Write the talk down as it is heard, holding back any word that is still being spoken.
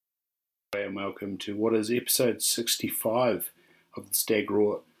And welcome to what is episode 65 of the Stag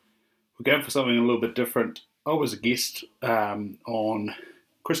Roar. We're going for something a little bit different. I was a guest on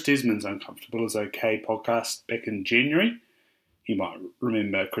Chris Desmond's Uncomfortable is Okay podcast back in January. You might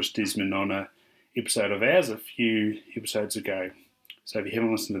remember Chris Desmond on an episode of ours a few episodes ago. So if you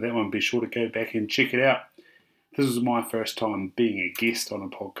haven't listened to that one, be sure to go back and check it out. This was my first time being a guest on a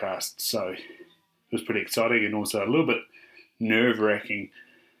podcast, so it was pretty exciting and also a little bit nerve-wracking.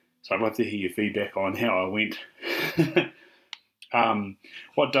 So I'd love to hear your feedback on how I went.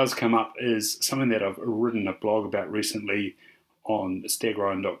 What does come up is something that I've written a blog about recently on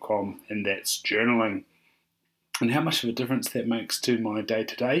stagryan.com, and that's journaling and how much of a difference that makes to my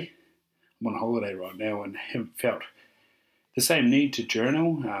day-to-day. I'm on holiday right now and haven't felt the same need to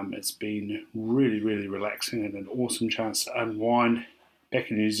journal. It's been really, really relaxing and an awesome chance to unwind back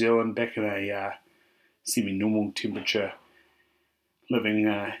in New Zealand, back in a semi-normal temperature, living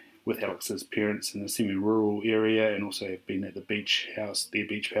with Alex's parents in a semi-rural area, and also have been at their beach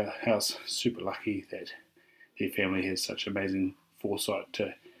house. Super lucky that their family has such amazing foresight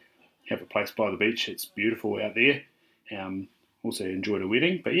to have a place by the beach. It's beautiful out there. Also enjoyed a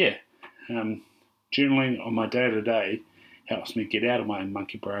wedding, but yeah, journaling on my day-to-day helps me get out of my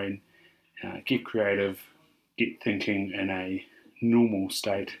monkey brain, get creative, get thinking in a normal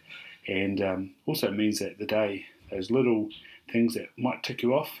state, and also means that the day, those little things that might tick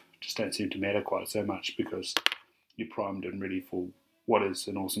you off, just don't seem to matter quite so much because you're primed and ready for what is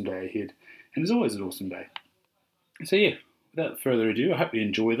an awesome day ahead. And there's always an awesome day. So yeah, without further ado, I hope you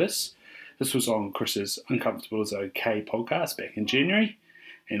enjoy this. This was on Chris's Uncomfortable is Okay podcast back in January.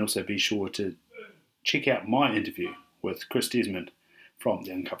 And also be sure to check out my interview with Chris Desmond from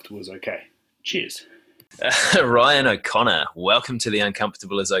the Uncomfortable is Okay. Cheers. Ryan O'Connor, welcome to the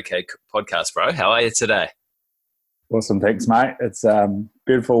Uncomfortable is Okay podcast, bro. How are you today? Awesome, thanks, mate. It's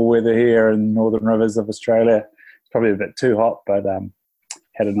beautiful weather here in Northern Rivers of Australia. It's probably a bit too hot, but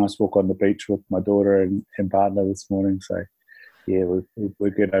had a nice walk on the beach with my daughter and partner this morning. So, yeah, we're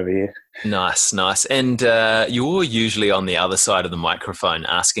good over here. Nice. And you're usually on the other side of the microphone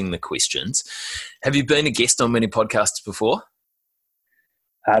asking the questions. Have you been a guest on many podcasts before?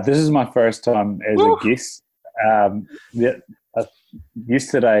 This is my first time as a guest.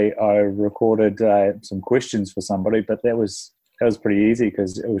 Yesterday I recorded some questions for somebody, but that was pretty easy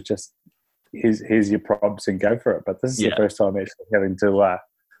because it was just here's your prompts and go for it. But this is the first time actually having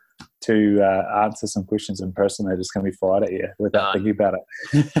to answer some questions in person. They're just going to be fired at you without thinking about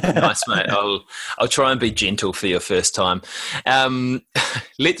it. Nice, mate. I'll try and be gentle for your first time.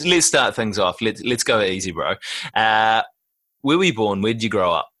 Let's start things off. Let's go easy, bro. Where were you born? Where did you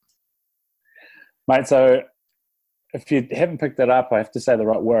grow up? Mate, so if you haven't picked that up, I have to say the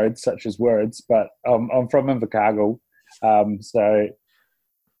right words, such as words, but I'm from Invercargill. So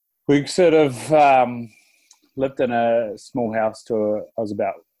we sort of lived in a small house till I was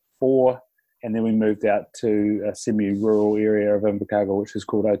about 4, and then we moved out to a semi-rural area of Invercargill, which is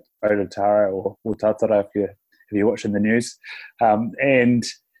called Ototara or Tatara if you're watching the news. And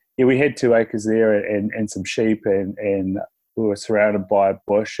yeah, we had 2 acres there and some sheep, and we were surrounded by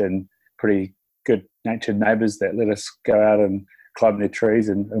bush and pretty good natured neighbours that let us go out and climb their trees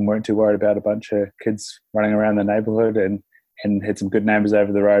and weren't too worried about a bunch of kids running around the neighbourhood, and had some good neighbours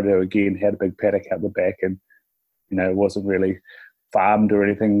over the road who again had a big paddock out the back, and it wasn't really farmed or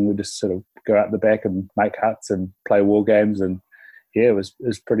anything. We just sort of go out the back and make huts and play war games, and yeah, it was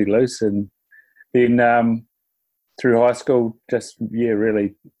pretty loose. And then through high school, just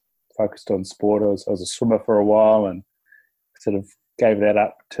really focused on sport. I was a swimmer for a while and sort of gave that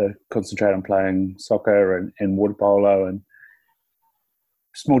up to concentrate on playing soccer and water polo, and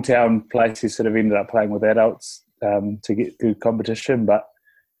small town place. You sort of ended up playing with adults to get good competition. But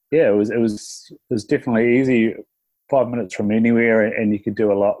yeah, it was definitely easy. 5 minutes from anywhere, and you could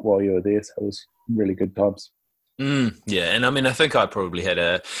do a lot while you were there. So it was really good times. Yeah, and I mean, I think I probably had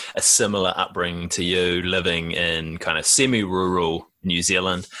a similar upbringing to you, living in kind of semi-rural New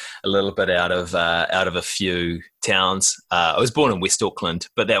Zealand, a little bit out of a few towns. I was born in West Auckland,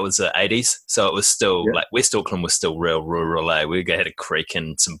 but that was the 80s, so it was still like West Auckland was still real rural. We had a creek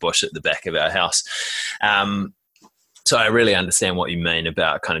and some bush at the back of our house. So I really understand what you mean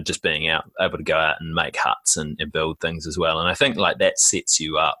about kind of just being able to go out and make huts and build things as well. And I think like that sets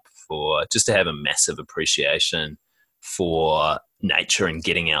you up for just to have a massive appreciation for nature and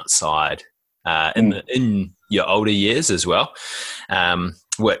getting outside in your older years as well,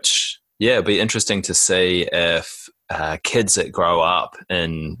 which, it'd be interesting to see if kids that grow up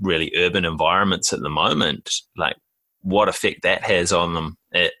in really urban environments at the moment, like what effect that has on them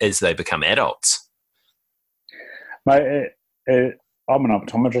as they become adults. Mate, I'm an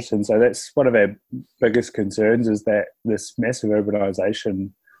optometrist, and so that's one of our biggest concerns, is that this massive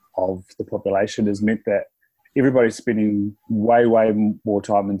urbanisation of the population has meant that everybody's spending way more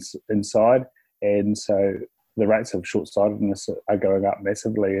time inside, and so the rates of short-sightedness are going up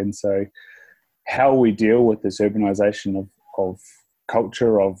massively. And so how we deal with this urbanisation of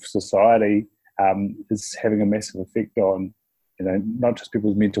culture, of society, is having a massive effect on, not just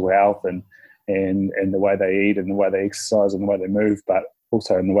people's mental health and the way they eat and the way they exercise and the way they move, but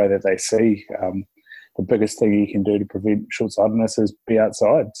also in the way that they see. The biggest thing you can do to prevent short-sightedness is be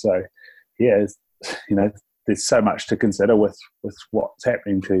outside. So, yeah, there's so much to consider with what's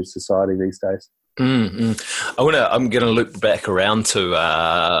happening to society these days. Mm-hmm. I'm going to loop back around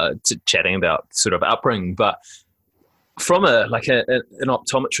to chatting about sort of upbringing, but from an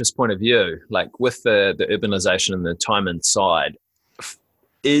optometrist point of view, like with the urbanization and the time inside,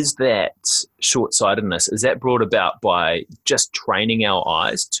 is that short-sightedness, is that brought about by just training our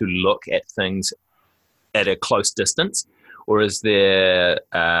eyes to look at things at a close distance, or is there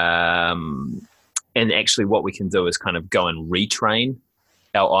and actually what we can do is kind of go and retrain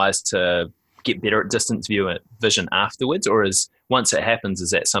our eyes to get better at distance vision afterwards, or is once it happens, is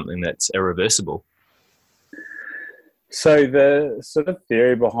that something that's irreversible? So the sort of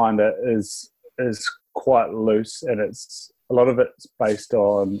theory behind it is quite loose, and a lot of it's based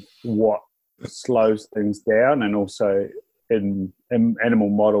on what slows things down, and also in animal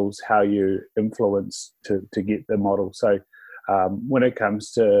models how you influence to get the model. So when it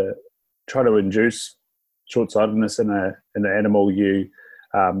comes to trying to induce short-sightedness in an animal, you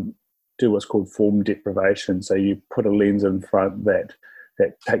do what's called form deprivation. So you put a lens in front that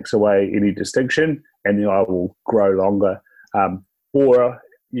takes away any distinction, and the eye will grow longer. Or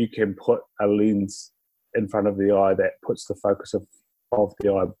you can put a lens in front of the eye that puts the focus of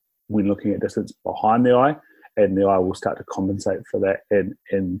the eye when looking at distance behind the eye, and the eye will start to compensate for that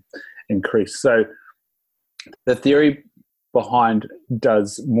and increase. So the theory behind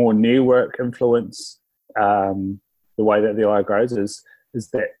does more near work influence the way that the eye grows is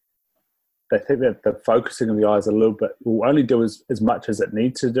that they think that the focusing of the eye is a little bit, will only do as much as it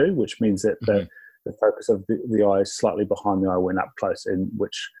needs to do, which means that the focus of the eye is slightly behind the eye when up close, and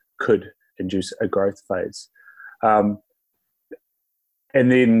which could induce a growth phase. And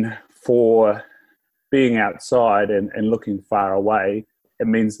then for being outside and looking far away, it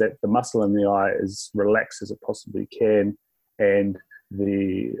means that the muscle in the eye is relaxed as it possibly can, and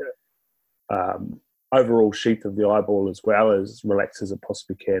the overall sheath of the eyeball as well as relaxed as it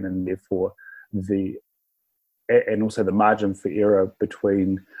possibly can, and therefore and also the margin for error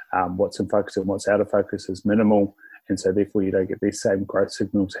between what's in focus and what's out of focus is minimal, and so therefore you don't get these same growth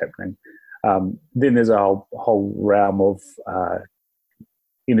signals happening. Then there's a whole realm of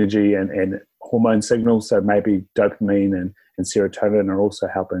energy and hormone signals, so maybe dopamine and serotonin are also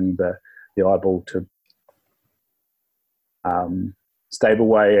helping the eyeball to stable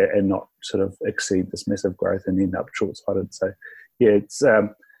way and not sort of exceed this massive growth and end up short-sighted. So yeah, it's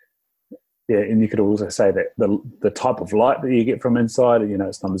and you could also say that the type of light that you get from inside,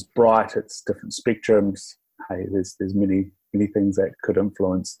 it's not as bright, it's different spectrums. Hey, there's many things that could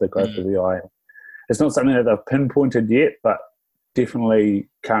influence the growth of the eye. It's not something that they've pinpointed yet, but definitely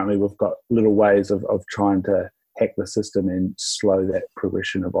currently we've got little ways of trying to hack the system and slow that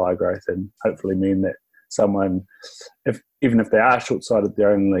progression of eye growth, and hopefully mean that someone, even if they are short-sighted,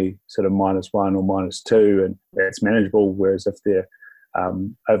 they're only sort of -1 or -2, and that's manageable, whereas if they're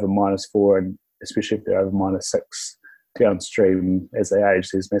over -4, and especially if they're over -6 downstream as they age,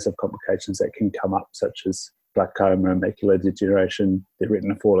 there's massive complications that can come up, such as glaucoma, macular degeneration, their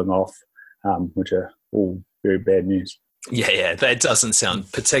retina falling off, which are all very bad news. Yeah, that doesn't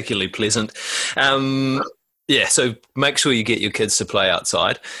sound particularly pleasant. So make sure you get your kids to play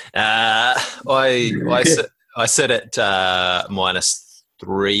outside. I sit at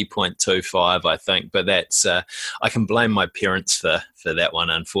 -3.25, I think, but that's I can blame my parents for that one,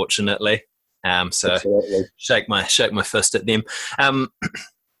 unfortunately. So absolutely. shake my fist at them. And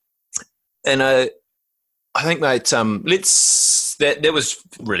I think, mate, that was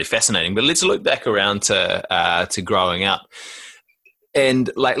really fascinating. But let's look back around to growing up,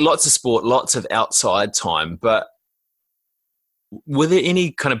 and like lots of sport, lots of outside time. But were there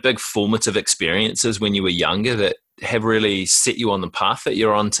any kind of big formative experiences when you were younger that have really set you on the path that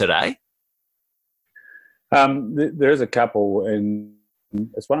you're on today? There is a couple, and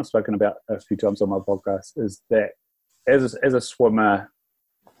it's one I've spoken about a few times on my podcast. Is that as a swimmer,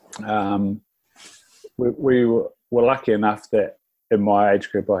 we were lucky enough that in my age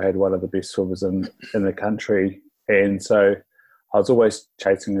group I had one of the best swimmers in the country, and so I was always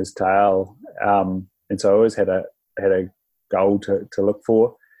chasing his tail, and so I always had a goal to look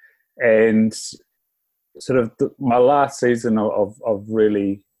for. And sort of my last season of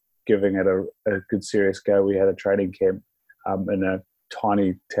really giving it a good serious go, we had a training camp in a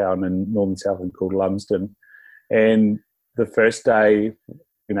tiny town in northern Southland called Lumsden. And the first day,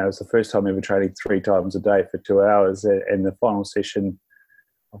 it was the first time ever training 3 times a day for 2 hours. And the final session,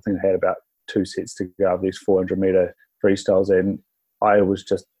 I think I had about 2 sets to go of these 400-meter freestyles, and I was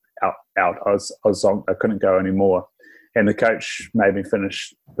just out. I was on, I couldn't go anymore. And the coach made me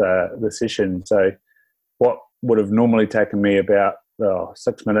finish the session. So what would have normally taken me about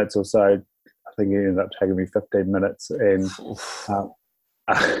 6 minutes or so, I think it ended up taking me 15 minutes. And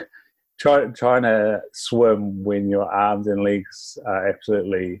trying to swim when your arms and legs are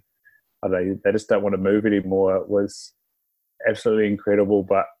absolutely, I don't know, they just don't want to move anymore. It was absolutely incredible,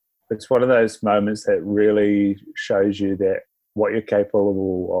 but it's one of those moments that really shows you that what you're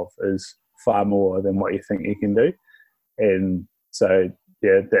capable of is far more than what you think you can do. And so,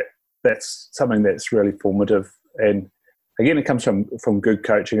 yeah, that's something that's really formative. And again, it comes from good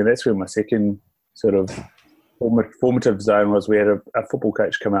coaching, and that's where my second sort of formative zone was. We had a football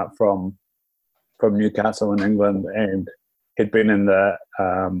coach come out from Newcastle in England, and had been in the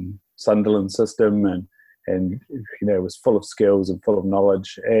Sunderland system, and was full of skills and full of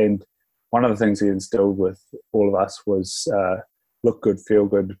knowledge. And one of the things he instilled with all of us was look good, feel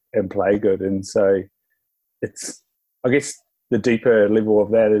good, and play good. And so it's, I guess, the deeper level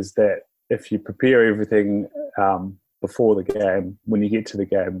of that is that if you prepare everything before the game, when you get to the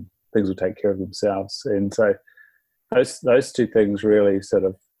game, things will take care of themselves. And so those two things really sort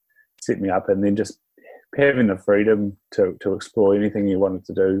of set me up. And then just having the freedom to explore anything you wanted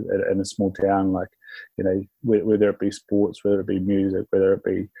to do in a small town, like, whether it be sports, whether it be music, whether it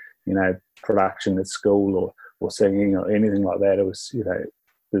be, production at school or singing or anything like that. It was,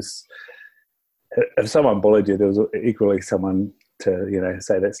 this, if someone bullied you, there was equally someone to,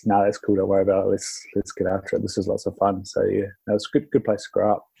 say that's cool, don't worry about it. Let's get after it. This is lots of fun. So yeah, it was a good place to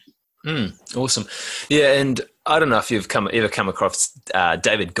grow up. Awesome. Yeah, and I don't know if you've ever come across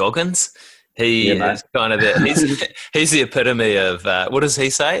David Goggins. He is kind of he's the epitome of what does he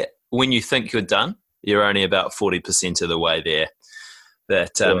say? When you think you're done, you're only about 40% of the way there.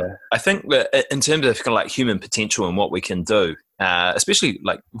 That I think that in terms of kind of like human potential and what we can do, especially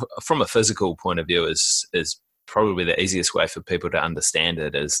like from a physical point of view, is probably the easiest way for people to understand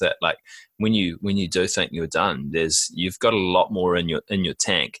it. Is that like when you do think you're done, you've got a lot more in your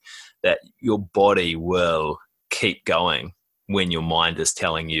tank, that your body will keep going when your mind is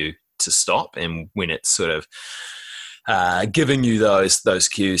telling you to stop, and when it's sort of giving you those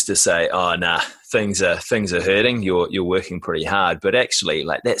cues to say, oh nah, things are hurting, you're working pretty hard. But actually,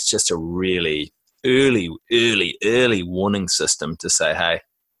 like, that's just a really early warning system to say, hey,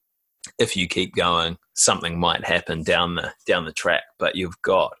 if you keep going, something might happen down the track. But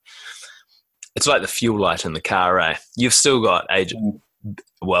it's like the fuel light in the car, you've still got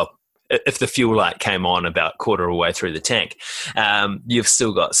if the fuel light came on about quarter of the way through the tank, you've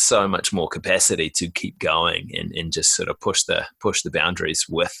still got so much more capacity to keep going and just sort of push the boundaries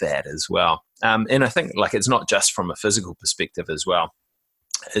with that as well. And I think, like, it's not just from a physical perspective as well.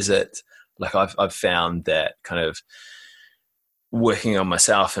 Is it like I've found that kind of working on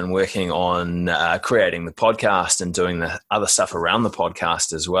myself and working on creating the podcast and doing the other stuff around the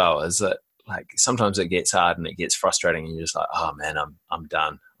podcast as well, is that, like, sometimes it gets hard and it gets frustrating and you're just like, oh man, I'm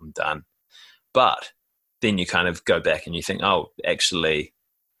done. But then you kind of go back and you think, oh, actually,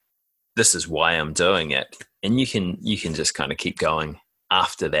 this is why I'm doing it. And you can just kind of keep going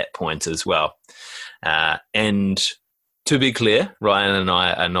after that point as well. And to be clear, Ryan and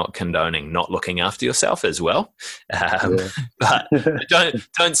I are not condoning not looking after yourself as well. But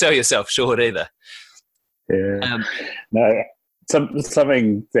don't sell yourself short either. Yeah. No,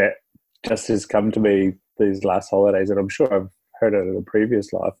 something that just has come to me these last holidays, and I'm sure I've heard it in a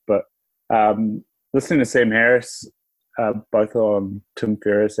previous life, but listening to Sam Harris, both on Tim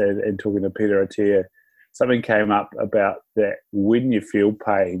Ferriss and talking to Peter Attia, something came up about that when you feel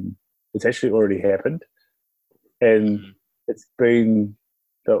pain, it's actually already happened. And it's been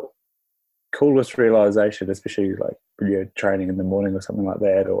the coolest realization, especially like when you're training in the morning or something like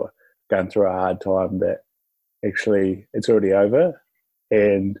that, or going through a hard time, that actually it's already over.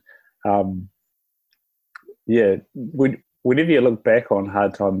 And whenever you look back on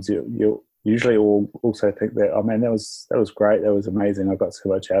hard times, you usually also think that, oh man, that was great, that was amazing, I got so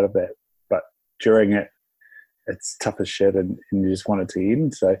much out of that. But during it, it's tough as shit, and you just want it to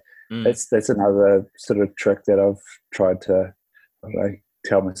end. So that's another sort of trick that I've tried to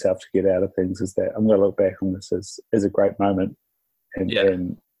tell myself to get out of things, is that I'm going to look back on this as a great moment.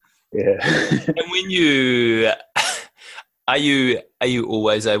 And when you Are you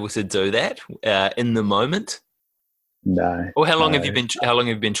always able to do that in the moment? No. Or how long no. have you been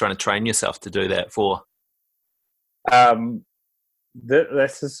trying to train yourself to do that for?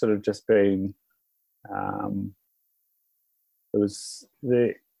 This has sort of just been. It was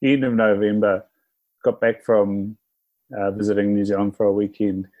the end of November. Got back from visiting New Zealand for a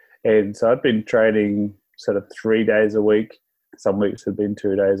weekend, and so I'd been training sort of 3 days a week. Some weeks had been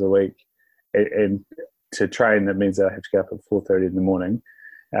 2 days a week, and to train that means I have to get up at 4:30 in the morning.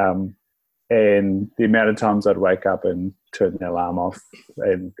 And the amount of times I'd wake up and turn the alarm off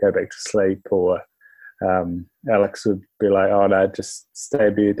and go back to sleep, or Alex would be like, "Oh no, just stay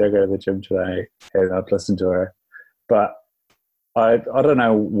in bed, don't go to the gym today," and I'd listen to her. But I don't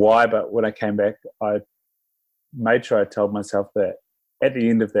know why, but when I came back, I made sure I told myself that at the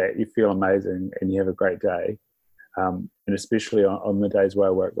end of that, you feel amazing and you have a great day. And especially on the days where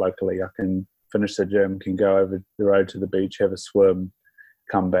I work locally, I can finish the gym, can go over the road to the beach, have a swim,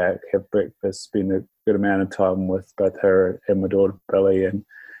 come back, have breakfast, spend a good amount of time with both her and my daughter Billy,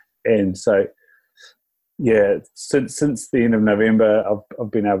 and so yeah, since the end of November,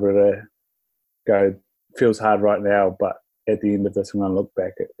 I've been able to go. Feels hard right now, but at the end of this, when I look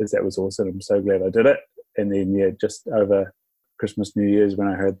back, that was awesome. I'm so glad I did it. And then yeah, just over Christmas, New Year's, when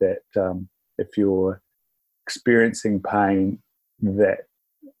I heard that if you're experiencing pain, that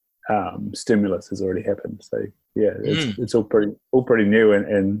stimulus has already happened. So yeah, it's all pretty new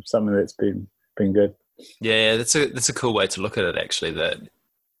and something that's been good. Yeah, that's a cool way to look at it. Actually, that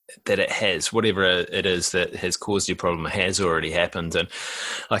it has whatever it is that has caused your problem has already happened, and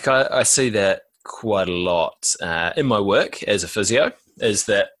like I see that quite a lot in my work as a physio, is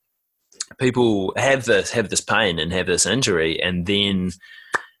that people have this pain and have this injury, and then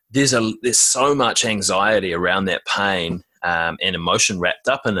there's so much anxiety around that pain and emotion wrapped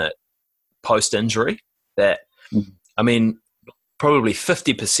up in it post injury that I mean probably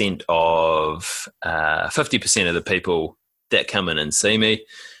 50% of the people that come in and see me,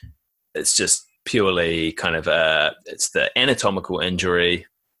 it's just purely kind of it's the anatomical injury.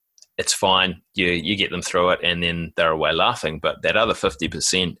 It's fine. You get them through it, and then they're away laughing. But that other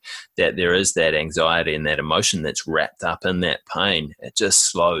 50%, that there is that anxiety and that emotion that's wrapped up in that pain, it just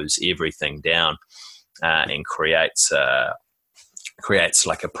slows everything down and creates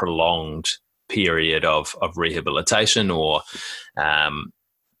like a prolonged period of rehabilitation, or I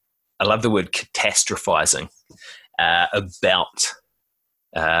love the word catastrophizing about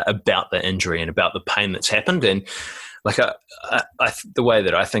the injury and about the pain that's happened. And like the way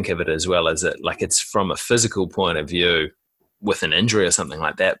that I think of it as well is that like it's from a physical point of view with an injury or something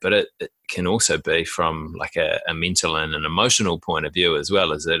like that, but it can also be from like a mental and an emotional point of view as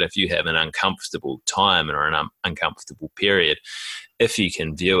well, is that if you have an uncomfortable time or an uncomfortable period, if you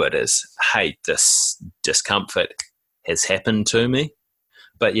can view it as, hey, this discomfort has happened to me,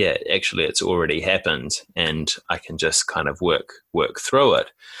 but yeah, actually it's already happened and I can just kind of work through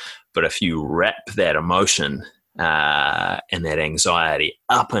it. But if you wrap that emotion and that anxiety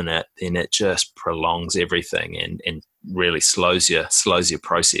up in it, then it just prolongs everything and really slows your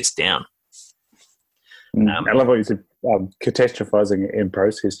process down. I love what you said, catastrophizing in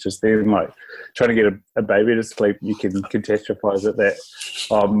process. Just then, like trying to get a baby to sleep, you can catastrophize it that,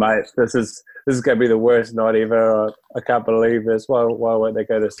 oh mate, this is going to be the worst night ever. I can't believe this. Why won't they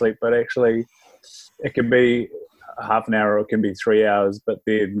go to sleep? But actually, it can be half an hour or it can be 3 hours. But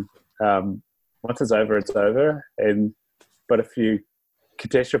then once it's over. But if you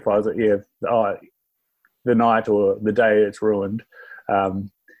catastrophize it, yeah, the night or the day it's ruined, and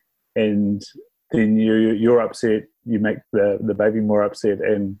then you're upset. You make the baby more upset,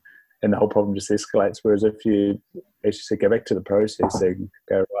 and the whole problem just escalates. Whereas if you actually go back to the processing,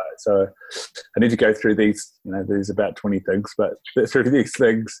 go right. So I need to go through these. There's about 20 things, but through these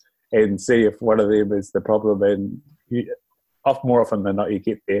things and see if one of them is the problem. And more often than not, you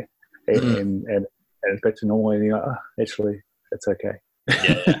get there. And it's back to normal, and you're like, oh, actually, it's okay.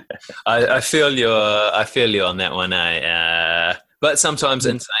 Yeah, I feel you on that one. But sometimes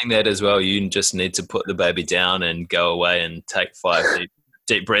in saying that as well, you just need to put the baby down and go away and take 5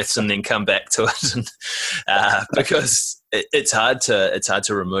 deep breaths and then come back to it, and, because it's hard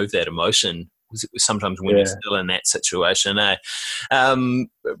to remove that emotion sometimes when you're still in that situation.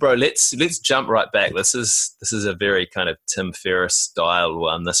 Bro, let's jump right back. This is a very kind of Tim Ferriss style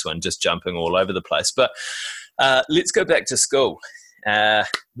one. This one just jumping all over the place. But let's go back to school. Why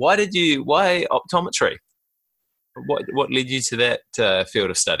optometry? What led you to that field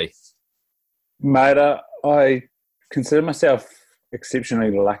of study? Mate, I consider myself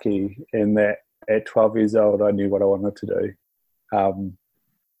exceptionally lucky in that at 12 years old I knew what I wanted to do.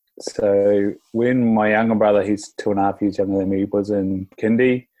 So when my younger brother, he's 2.5 years younger than me, was in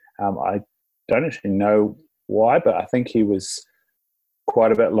kindy, I don't actually know why, but I think he was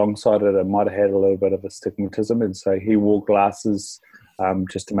quite a bit long-sighted and might have had a little bit of astigmatism, and so he wore glasses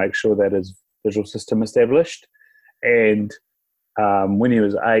just to make sure that his visual system established. And when he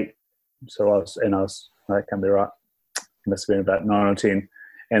was 8, that can't be right, must have been about 9 or 10,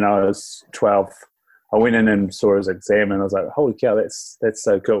 and I was 12. I went in and saw his exam, and I was like, "Holy cow, that's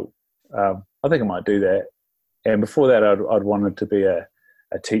so cool! I think I might do that." And before that, I'd wanted to be a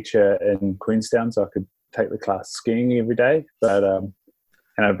teacher in Queenstown, so I could take the class skiing every day. But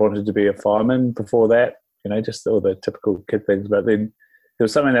and I'd wanted to be a fireman before that, just all the typical kid things. But then there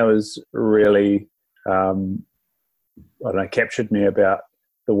was something that was really, captured me about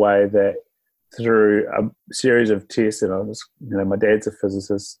the way that through a series of tests, and I was, my dad's a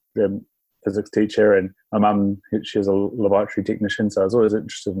physicist, physics teacher, and my mum, she's a laboratory technician, so I was always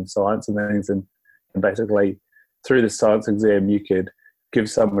interested in science and things, and basically through the science exam you could give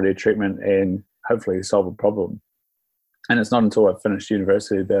somebody a treatment and hopefully solve a problem. And it's not until I finished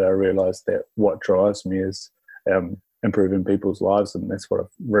university that I realised that what drives me is improving people's lives, and that's what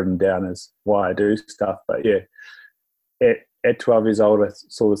I've written down as why I do stuff. But yeah, at 12 years old, I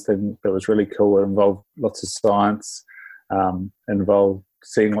saw this thing that was really cool. It involved lots of science, involved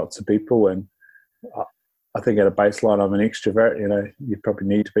seeing lots of people, and I think at a baseline I'm an extrovert. You probably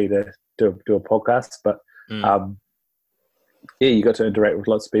need to be to do a podcast, but you got to interact with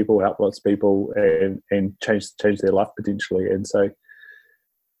lots of people, help lots of people, and change their life potentially. And so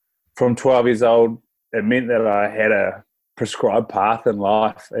from 12 years old, it meant that I had a prescribed path in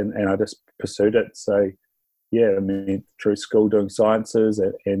life, and I just pursued it. So yeah, through school doing sciences,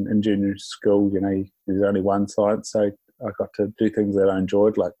 and in junior school, there's only one science, so I got to do things that I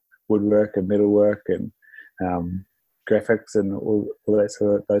enjoyed, like woodwork and metalwork and graphics and all those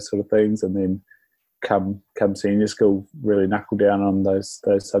sort of things. And then come senior school, really knuckle down on those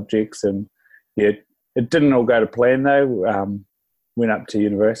subjects. And yeah, it didn't all go to plan though. Went up to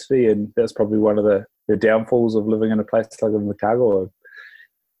university, and that's probably one of the downfalls of living in a place like Invercargill. I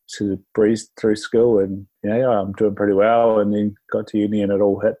sort of breezed through school, and I'm doing pretty well, and then got to uni, and it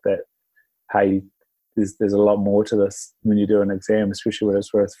all hit that, hey, there's a lot more to this when you do an exam, especially when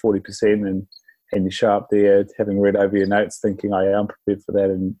it's worth 40%, and you show up there having read over your notes thinking I am prepared for that,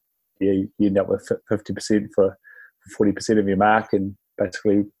 and you end up with 50% for 40% of your mark, and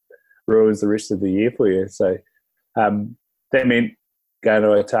basically ruins the rest of the year for you. So that meant going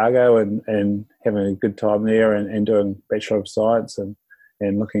to Otago and having a good time there, and doing Bachelor of Science, and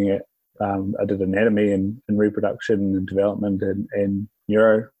looking at I did anatomy and reproduction and development and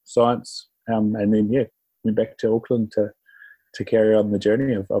neuroscience, and then went back to Auckland to carry on the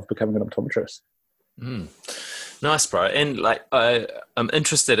journey of becoming an optometrist. Nice, bro. And I'm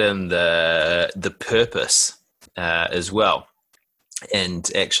interested in the purpose as well. And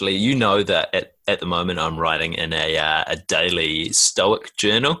actually, that at the moment I'm writing in a daily Stoic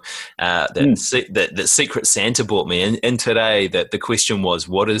journal that Secret Santa bought me. And today that the question was,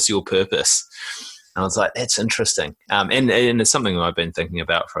 what is your purpose? And I was like, that's interesting. And it's something I've been thinking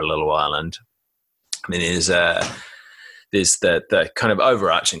about for a little while. And I mean, there's the kind of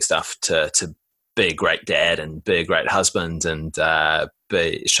overarching stuff to be a great dad and be a great husband and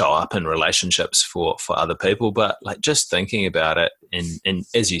show up in relationships for other people. But just thinking about it, and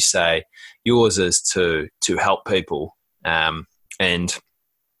as you say, yours is to help people. And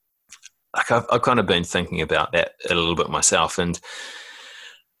I've kind of been thinking about that a little bit myself, and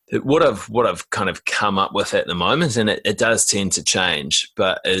what I've kind of come up with at the moment, and it does tend to change,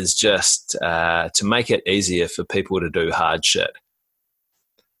 but is just to make it easier for people to do hard shit.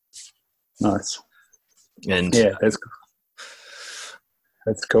 Nice. And yeah, that's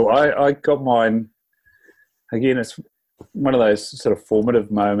cool. I got mine again. It's one of those sort of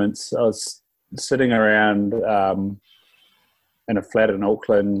formative moments. I was sitting around in a flat in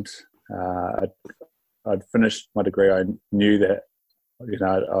Auckland. I'd finished my degree. I knew that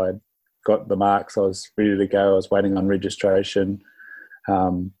I'd got the marks. I was ready to go. I was waiting on registration,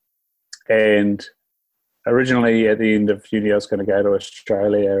 and originally at the end of uni I was going to go to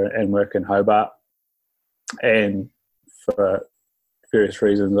Australia and work in Hobart, and for various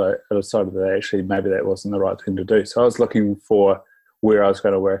reasons I decided that actually maybe that wasn't the right thing to do. So I was looking for where I was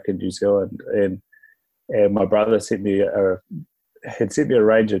going to work in New Zealand, and my brother had sent me a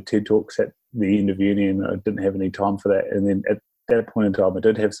range of TED Talks at the end of uni, and I didn't have any time for that. And then at that point in time I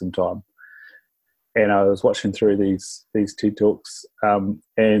did have some time, and I was watching through these TED Talks,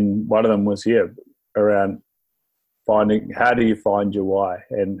 and one of them was around finding, how do you find your why,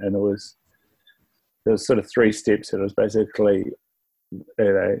 and there was sort of 3 steps. It was basically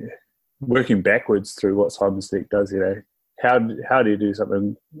working backwards through what Simon Sinek does. How do you do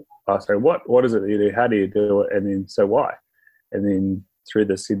something? I say, what is it that you do? How do you do it? And then, so why? And then through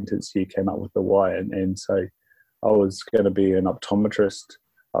the sentence, you came up with the why. And so I was going to be an optometrist.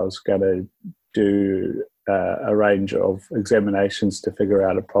 I was going to do a range of examinations to figure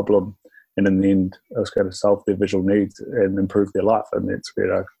out a problem. And in the end, I was going to solve their visual needs and improve their life. And that's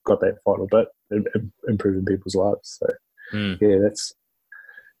where I got that final bit, improving people's lives. So,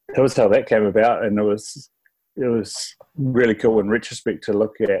 that was how that came about. And it was really cool in retrospect to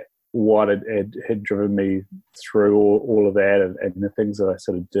look at what had driven me through all of that and the things that I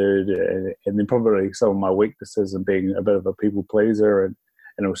sort of did. And then probably some of my weaknesses and being a bit of a people pleaser. And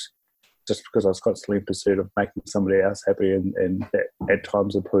it was just because I was constantly in pursuit of making somebody else happy, and that at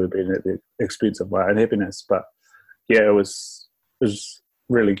times had probably been at the expense of my own happiness. But yeah, it was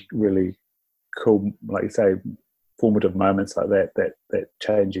really, really cool, like you say, formative moments like that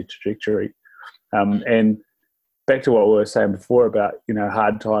change your trajectory. And back to what we were saying before about,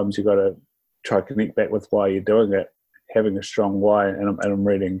 hard times, you got to try to connect back with why you're doing it, having a strong why. And I'm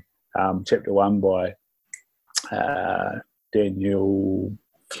reading chapter 1 by Daniel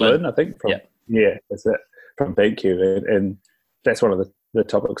Flynn, I think. That's it, from BenQ. And that's one of the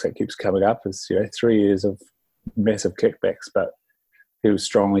topics that keeps coming up is, 3 years of massive kickbacks, but he was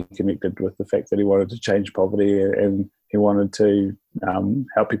strongly connected with the fact that he wanted to change poverty and he wanted to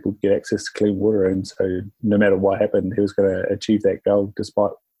help people get access to clean water. And so no matter what happened, he was going to achieve that goal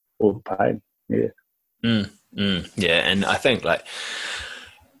despite all the pain. Yeah, and I think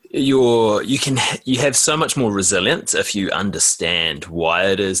you have so much more resilience if you understand why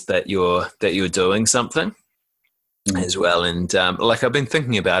it is that you're doing something as well. And I've been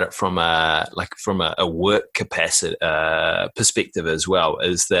thinking about it from a work capacity perspective as well,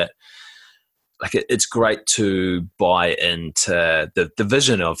 is that it's great to buy into the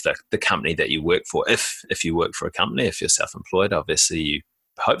vision of the company that you work for. If you work for a company, if you're self-employed, obviously you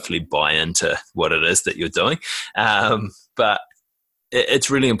hopefully buy into what it is that you're doing. But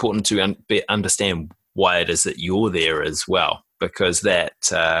it's really important to understand why it is that you're there as well, because that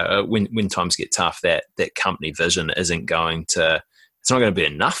when times get tough, that company vision it's not going to be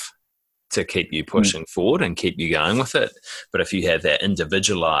enough to keep you pushing forward and keep you going with it. But if you have that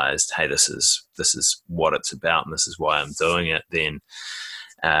individualized, hey, this is what it's about and this is why I'm doing it, then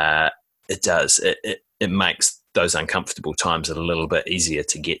it makes those uncomfortable times a little bit easier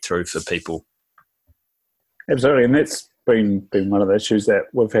to get through for people. Absolutely, and that's been one of the issues that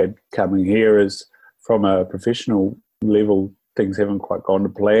we've had coming here is from a professional level, things haven't quite gone to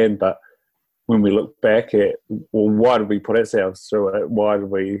plan. But when we look back at, well, why did we put ourselves through it? Why did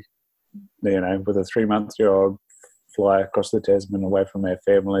we, with a 3-month-old, fly across the Tasman away from our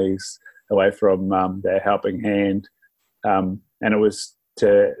families, away from their helping hand? And it was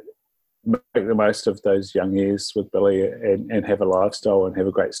to make the most of those young years with Billy and have a lifestyle and have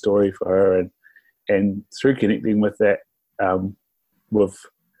a great story for her. And through connecting with that, we've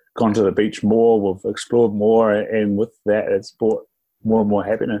gone to the beach more, we've explored more, and with that, it's brought more and more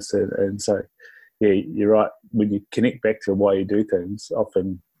happiness. And so, yeah, you're right. When you connect back to why you do things,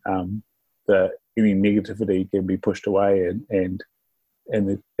 often any negativity can be pushed away, and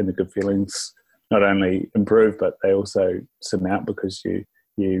the good feelings not only improve, but they also surmount because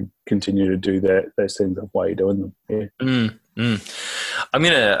you continue to do those things of why you're doing them. Yeah. I'm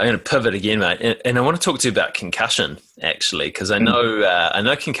gonna pivot again, mate, and I want to talk to you about concussion actually, because I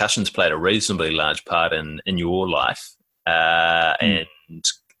know concussions played a reasonably large part in your life, and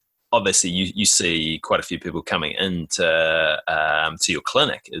obviously you see quite a few people coming into to your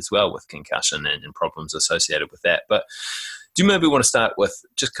clinic as well with concussion and problems associated with that. But do you maybe want to start with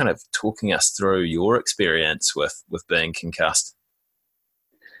just kind of talking us through your experience with being concussed?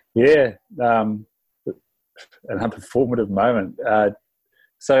 Yeah, another formative moment.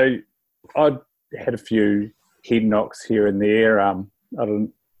 So I had a few head knocks here and there. I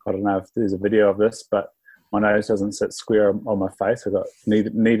don't know if there's a video of this, but my nose doesn't sit square on my face. I got knee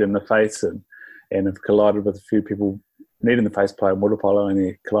in the face and have collided with a few people. Knee in the face playing water polo,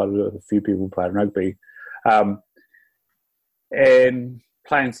 and collided with a few people playing rugby. And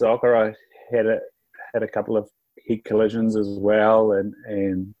playing soccer, I had a couple of head collisions as well, and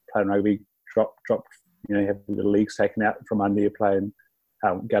playing rugby dropped. Have the legs taken out from under you playing,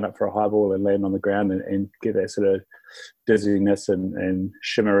 going up for a high ball and land on the ground and get that sort of dizziness and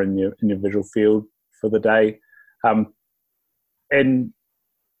shimmer in your visual field for the day, and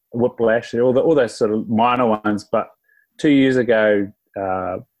whiplash, all those sort of minor ones. But 2 years ago,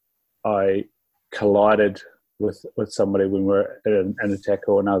 I collided with somebody when we were at an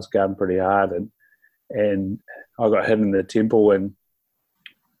tackle, and I was going pretty hard, and I got hit in the temple, and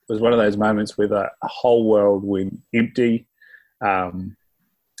was one of those moments where the whole world went empty, and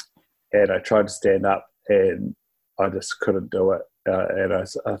I tried to stand up, and I just couldn't do it. And I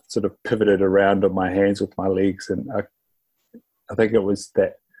sort of pivoted around on my hands with my legs, and I think it was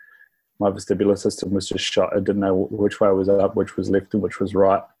that my vestibular system was just shot. I didn't know which way was up, which was left, and which was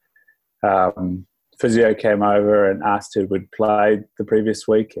right. Physio came over and asked who would played the previous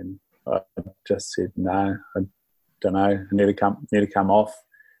week, and I just said no. I don't know. I need to come off.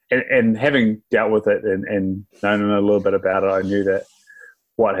 And having dealt with it and known a little bit about it, I knew that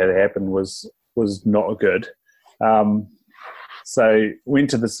what had happened was not good. So went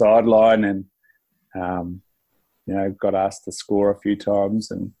to the sideline and got asked to score a few times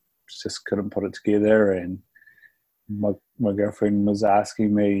and just couldn't put it together. And my girlfriend was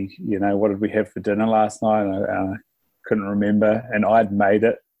asking me, what did we have for dinner last night? And I couldn't remember, and I'd made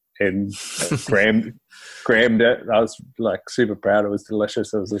it and crammed it. I was like super proud. It was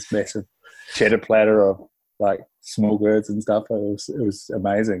delicious. It was this massive cheddar platter of like small birds and stuff. It was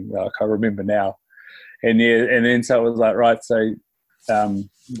amazing. Like, I remember now. And then so it was like, right, so the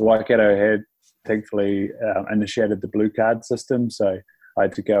Waikato had thankfully initiated the blue card system, so I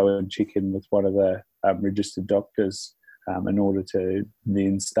had to go and check in with one of the registered doctors in order to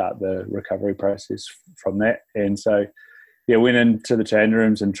then start the recovery process from that. And so went into the change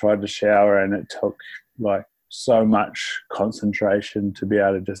rooms and tried to shower, and it took like so much concentration to be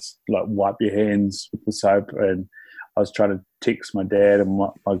able to just like wipe your hands with the soap. And I was trying to text my dad and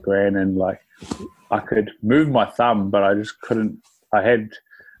my gran, and like I could move my thumb, but I just couldn't. I had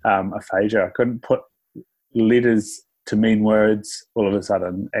aphasia. I couldn't put letters to mean words all of a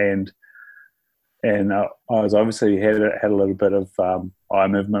sudden, and I was obviously had a little bit of eye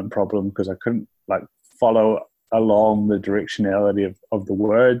movement problem because I couldn't like follow along the directionality of the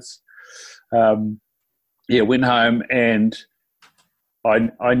words. Went home, and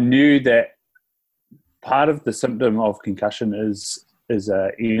I knew that part of the symptom of concussion is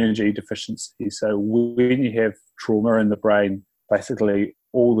energy deficiency. So when you have trauma in the brain, basically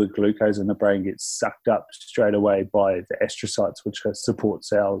all the glucose in the brain gets sucked up straight away by the astrocytes, which are support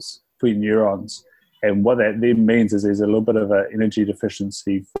cells for your neurons. And what that then means is there's a little bit of an energy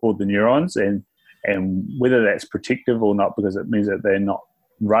deficiency for the neurons, and whether that's protective or not, because it means that they're not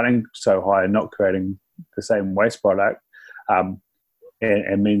running so high and not creating the same waste product,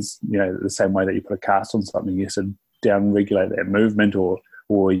 and means, the same way that you put a cast on something, you sort of down-regulate that movement,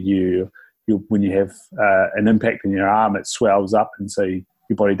 or you when you have an impact in your arm, it swells up, and so your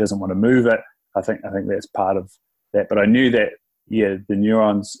body doesn't want to move it. I think that's part of that. But I knew that, the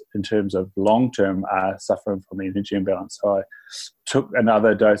neurons in terms of long-term are suffering from energy imbalance. So I took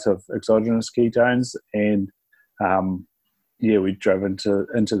another dose of exogenous ketones, and we drove into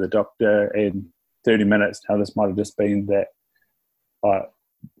the doctor, and 30 minutes. Now this might have just been that I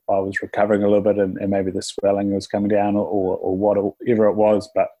was recovering a little bit, and maybe the swelling was coming down, or whatever it was.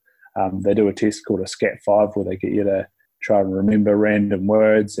 But they do a test called a SCAT5 where they get you to try and remember random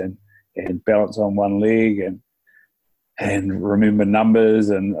words and balance on one leg and remember numbers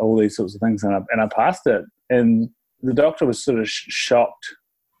and all these sorts of things. And I passed it. And the doctor was sort of shocked.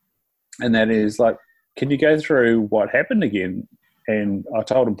 And that is like, can you go through what happened again? And I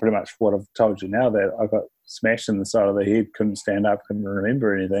told him pretty much what I've told you now, that I got smashed in the side of the head, couldn't stand up, couldn't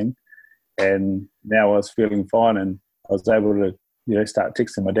remember anything. And now I was feeling fine, and I was able to, start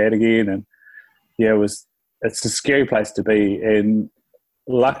texting my dad again. And it's a scary place to be. And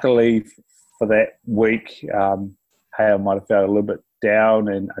luckily for that week, I might have felt a little bit down,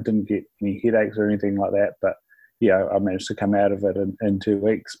 and I didn't get any headaches or anything like that. But I managed to come out of it in 2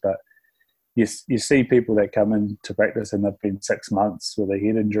 weeks. But you see people that come into practice and they've been 6 months with a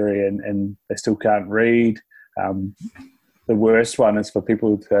head injury and they still can't read. The worst one is for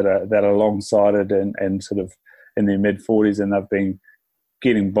people that are long-sighted and sort of in their mid-40s, and they've been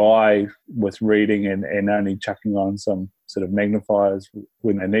getting by with reading and only chucking on some sort of magnifiers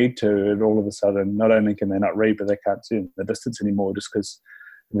when they need to, and all of a sudden not only can they not read, but they can't see the distance anymore, just because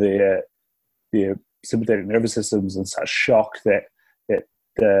their sympathetic nervous system's in such shock that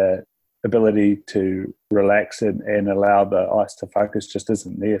the ability to relax and allow the eyes to focus just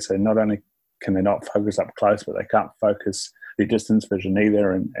isn't there. So not only can they not focus up close, but they can't focus their distance vision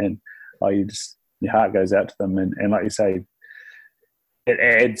either, and your heart goes out to them, and like you say, it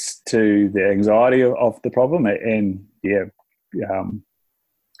adds to the anxiety of the problem, and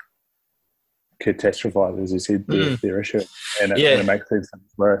catastrophize, as you said, their issue, and it makes things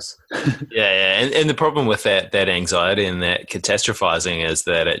worse. And the problem with that anxiety and that catastrophizing is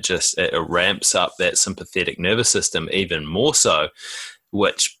that it ramps up that sympathetic nervous system even more so,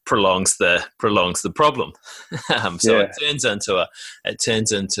 which prolongs the problem. So Yeah. it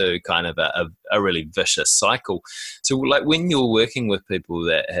turns into kind of a really vicious cycle. So like when you're working with people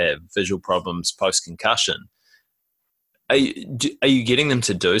that have visual problems post concussion, are you getting them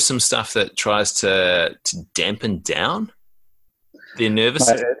to do some stuff that tries to dampen down their nervous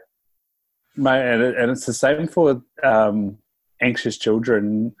system? And it's the same for anxious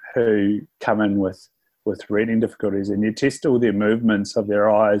children who come in with reading difficulties, and you test all their movements of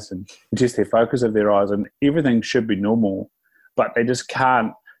their eyes and you test their focus of their eyes, and everything should be normal, but they just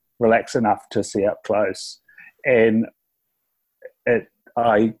can't relax enough to see up close. And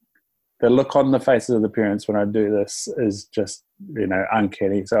the look on the faces of the parents when I do this is just,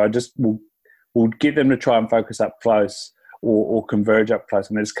 uncanny. So I just will get them to try and focus up close or converge up close,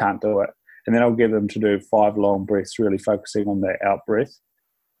 and they just can't do it. And then I'll get them to do 5 long breaths, really focusing on their out breath.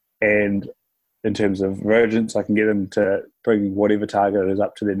 And in terms of vergence, I can get them to bring whatever target is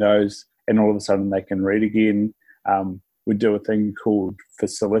up to their nose, and all of a sudden they can read again. We do a thing called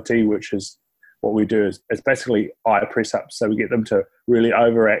facility, which is what we do is it's basically eye press ups. So we get them to really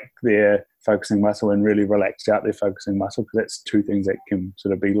overact their focusing muscle and really relax out their focusing muscle, because that's 2 things that can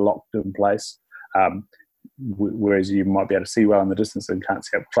sort of be locked in place. Whereas you might be able to see well in the distance and can't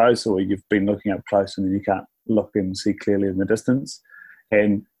see up close, or you've been looking up close and then you can't look and see clearly in the distance.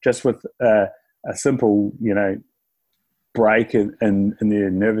 And just with a simple, break in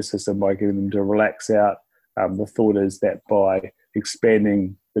their nervous system by getting them to relax out, the thought is that by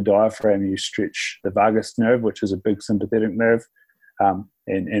expanding the diaphragm, you stretch the vagus nerve, which is a big sympathetic nerve,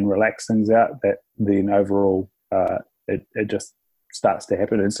 and relax things out, that then overall it just starts to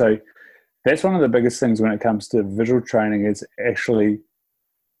happen. And so that's one of the biggest things when it comes to visual training, is actually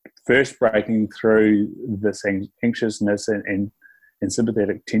first breaking through this anxiousness and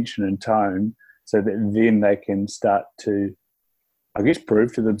sympathetic tension and tone, so that then they can start to, I guess,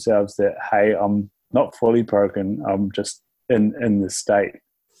 prove to themselves that, hey, I'm not fully broken, I'm just in this state.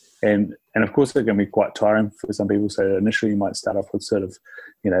 And of course it can be quite tiring for some people. So initially you might start off with sort of,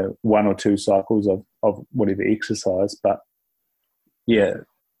 1 or 2 cycles of whatever exercise. But yeah,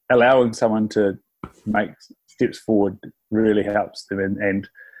 allowing someone to make steps forward really helps them. And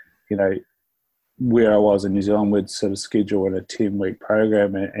where I was in New Zealand, we'd sort of schedule in a 10-week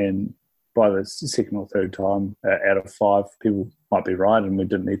program, and by the 2nd or 3rd time out of 5, people might be right, and we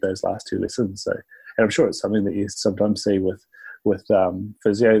didn't need those last 2 lessons. So, and I'm sure it's something that you sometimes see with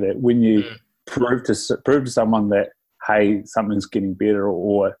physio, that when you prove to someone that, hey, something's getting better,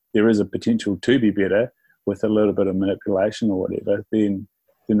 or there is a potential to be better with a little bit of manipulation or whatever, then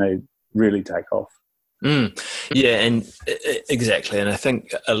they really take off. Yeah, and exactly. And I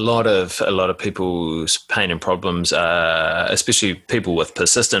think a lot of people's pain and problems, especially people with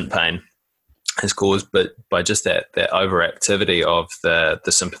persistent pain, is caused by just that overactivity of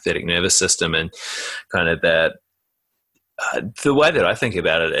the sympathetic nervous system. And kind of that, the way that I think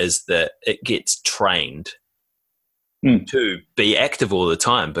about it is that it gets trained to be active all the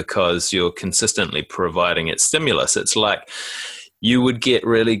time, because you're consistently providing it stimulus. It's like you would get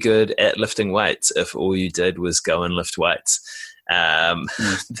really good at lifting weights if all you did was go and lift weights.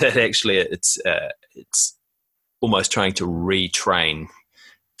 That actually it's almost trying to retrain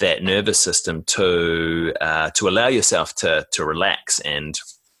that nervous system to allow yourself to relax and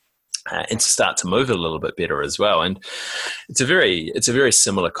to start to move a little bit better as well. And it's a very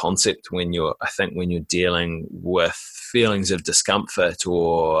similar concept when you're dealing with feelings of discomfort,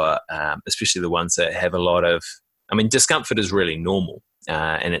 or especially the ones that have a lot of, discomfort is really normal,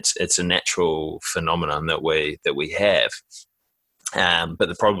 and it's a natural phenomenon that we have. But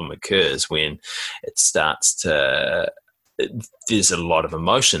the problem occurs when it starts to, there's a lot of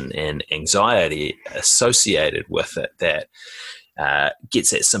emotion and anxiety associated with it that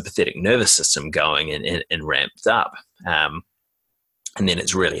gets that sympathetic nervous system going and ramped up. And then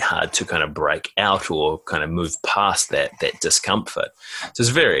it's really hard to kind of break out or kind of move past that discomfort. So it's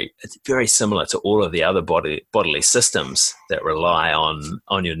very similar to all of the other bodily systems that rely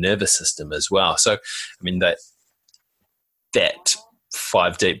on your nervous system as well. So, that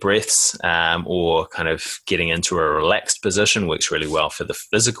 5 deep breaths, or kind of getting into a relaxed position, works really well for the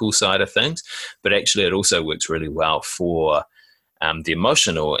physical side of things, but actually it also works really well for the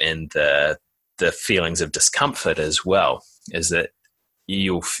emotional and the feelings of discomfort as well. Is that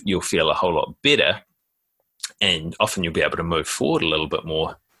you'll feel a whole lot better, and often you'll be able to move forward a little bit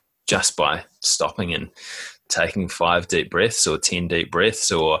more just by stopping and taking 5 deep breaths or 10 deep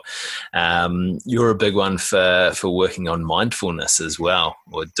breaths. Or you're a big one for working on mindfulness as well,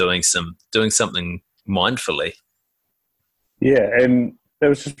 or doing something mindfully. Yeah, and that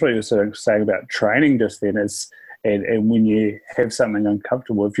was just what you were sort of saying about training just then. Is And when you have something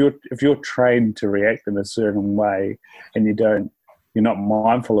uncomfortable, if you're trained to react in a certain way, and you're not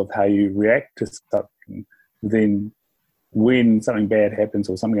mindful of how you react to something, then when something bad happens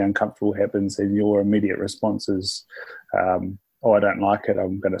or something uncomfortable happens, and your immediate response is, "Oh, I don't like it.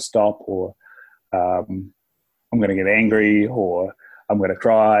 I'm going to stop," or "I'm going to get angry," or "I'm going to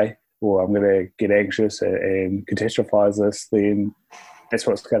cry," or "I'm going to get anxious and catastrophize this," then that's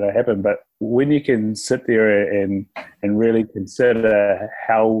what's going to happen. But when you can sit there and really consider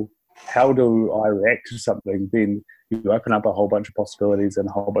how do I react to something, then you open up a whole bunch of possibilities and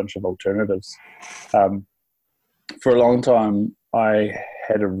a whole bunch of alternatives. For a long time, I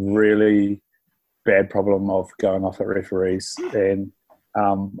had a really bad problem of going off at referees, and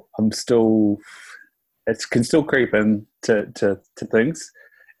I'm still, it can still creep in to things.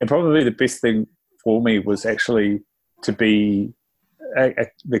 And probably the best thing for me was actually to be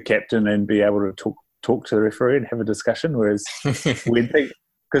the captain and be able to talk to the referee and have a discussion. Whereas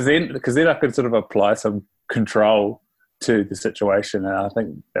because then I could sort of apply some control to the situation, and I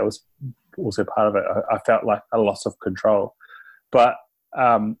think that was also part of it. I felt like a loss of control, but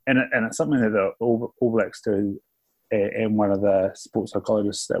and it's something that the All Blacks do, and one of the sports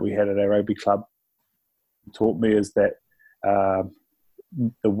psychologists that we had at our rugby club taught me is that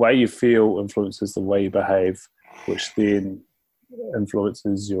the way you feel influences the way you behave, which then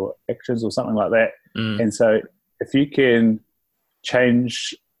influences your actions or something like that. And so if you can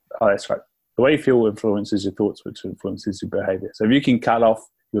change, that's right, the way you feel influences your thoughts, which influences your behavior. So if you can cut off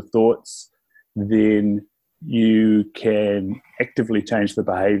your thoughts, then you can actively change the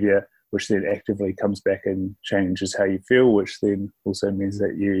behavior, which then actively comes back and changes how you feel, which then also means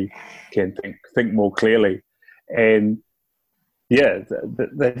that you can think more clearly. And yeah,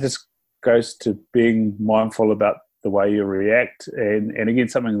 that just goes to being mindful about the way you react. And again,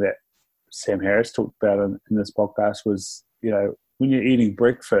 something that Sam Harris talked about in this podcast was, when you're eating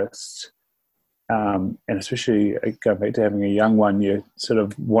breakfast, and especially going back to having a young one, you're sort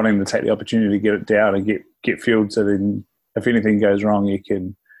of wanting to take the opportunity to get it down and get fueled, so then if anything goes wrong, you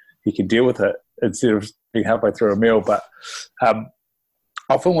can deal with it instead of being halfway through a meal. But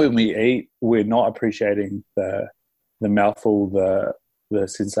often when we eat, we're not appreciating the mouthful, the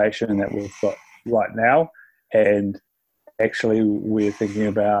sensation that we've got right now, and actually we're thinking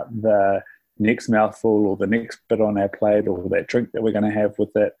about the next mouthful or the next bit on our plate or that drink that we're going to have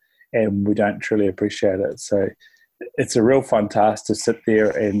with it, and we don't truly appreciate it. So it's a real fun task to sit there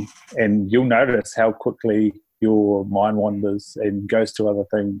and you'll notice how quickly your mind wanders and goes to other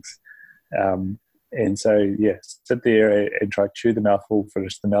things. And so, yeah, sit there and try to chew the mouthful,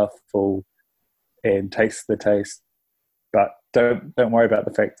 finish the mouthful, and taste the taste. But don't worry about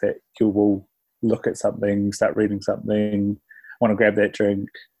the fact that you will look at something, start reading something, want to grab that drink.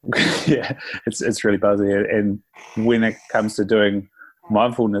 Yeah, it's really buzzy. And when it comes to doing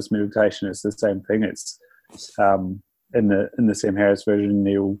mindfulness meditation, it's the same thing. It's in the Sam Harris version,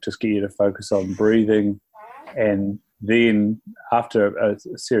 he'll just get you to focus on breathing, and then after a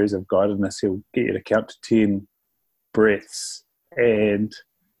series of guidedness, he'll get you to count to 10 breaths and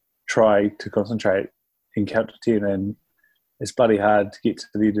try to concentrate and count to 10. And it's bloody hard to get to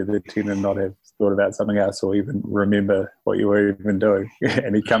the end of the 10 and not have thought about something else or even remember what you were even doing.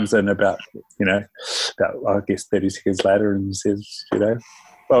 And he comes in about I guess 30 seconds later and says,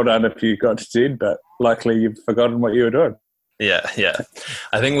 well done if you got to 10, but likely you've forgotten what you were doing. Yeah.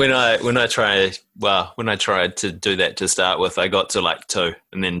 I think when I tried to do that to start with, I got to like 2,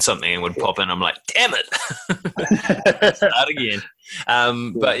 and then something would pop in. I'm like, damn it, start again.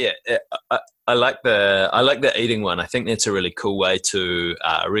 But yeah, I like the eating one. I think that's a really cool way to,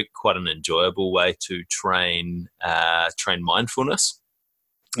 quite an enjoyable way to train mindfulness.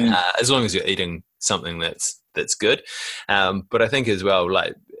 As long as you're eating something that's good. But I think as well,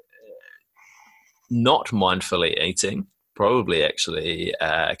 like not mindfully eating probably actually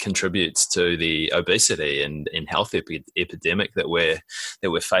contributes to the obesity and health epidemic that we're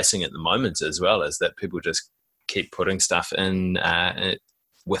facing at the moment, as well, as that people just keep putting stuff in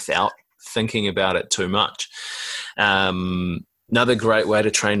without thinking about it too much. Another great way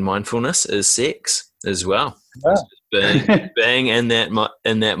to train mindfulness is sex as well. Yeah. Being in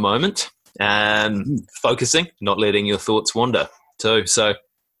that moment, focusing, not letting your thoughts wander too. So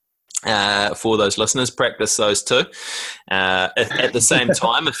for those listeners, practice those two at the same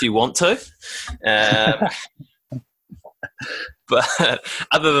time if you want to. But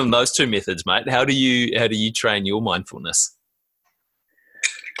other than those two methods, mate, how do you train your mindfulness?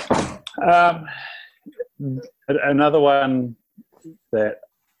 Another one that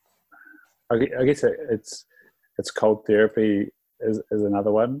I guess it's cold therapy is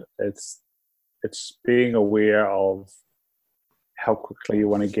another one. It's it's being aware of how quickly you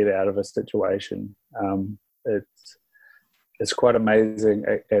want to get out of a situation. It's quite amazing,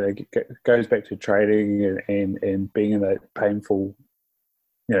 and it goes back to training and being in that painful.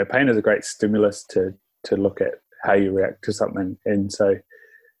 Pain is a great stimulus to look at how you react to something. And so,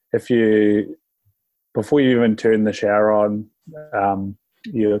 if you, before you even turn the shower on,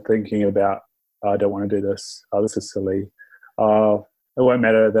 you're thinking about, oh, I don't want to do this. Oh, this is silly. Oh, it won't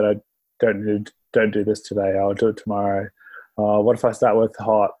matter that I don't do this today. I'll do it tomorrow. What if I start with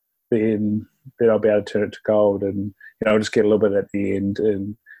hot? Then I'll be able to turn it to cold, and I'll just get a little bit at the end.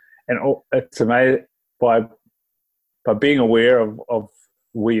 And it's amazing by being aware of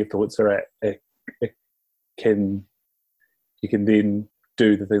where your thoughts are at. You can then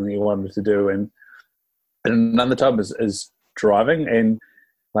do the thing that you wanted to do. And another time is driving, and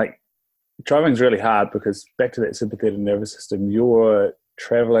like driving is really hard because back to that sympathetic nervous system, you're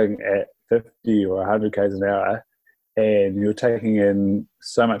traveling at 50 or 100 k's an hour, and you're taking in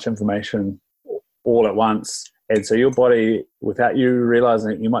so much information all at once. And so your body, without you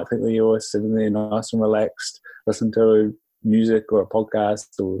realizing it, you might think that you're sitting there nice and relaxed, listen to music or a podcast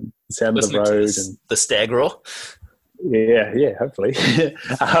or the sound of the road. And the stag roar. Yeah, hopefully.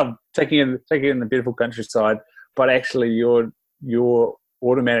 Taking in the beautiful countryside, but actually your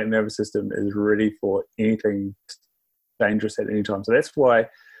automatic nervous system is ready for anything dangerous at any time. So that's why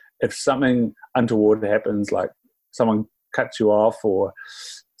if something untoward happens, like someone cuts you off, or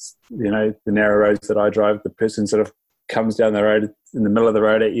the narrow roads that I drive, the person sort of comes down the road in the middle of the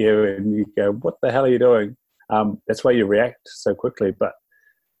road at you, and you go, "What the hell are you doing?" That's why you react so quickly. But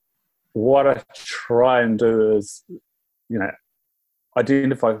what I try and do is,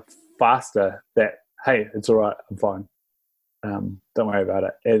 identify faster that, hey, it's all right, I'm fine. Don't worry about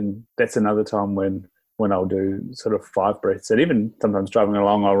it. And that's another time when I'll do sort of 5 breaths. And even sometimes driving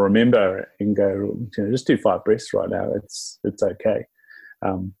along, I'll remember and go, just do 5 breaths right now. It's okay.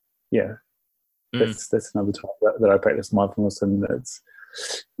 That's another time that I practice mindfulness. And it's,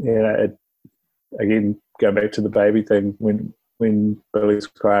 again, going back to the baby thing, when Billy's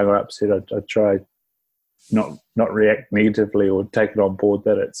crying or upset, I try not react negatively or take it on board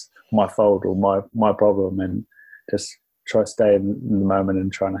that it's my fault or my problem, and just try to stay in the moment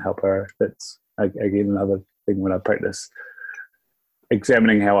and trying to help her. That's, again, another thing when I practice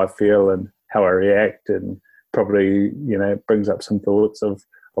examining how I feel and how I react, and probably, brings up some thoughts of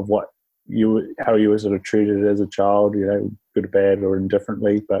how you were sort of treated as a child, good or bad or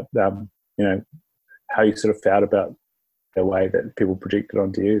indifferently, but, how you sort of felt about the way that people projected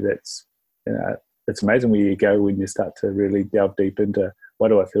onto you. That's, it's amazing where you go when you start to really delve deep into, why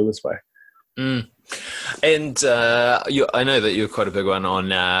do I feel this way? And I know that you're quite a big one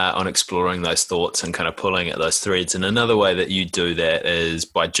on exploring those thoughts and kind of pulling at those threads. And another way that you do that is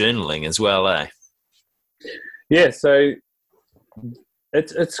by journaling as well, eh? Yeah, so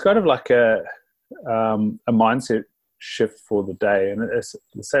it's kind of like a mindset shift for the day, and it's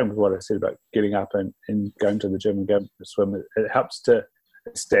the same with what I said about getting up and going to the gym and going for a swim. It helps to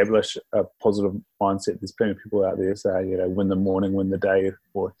establish a positive mindset. There's plenty of people out there say, win the morning, win the day,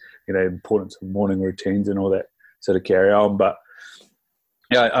 or importance of morning routines and all that sort of carry on. But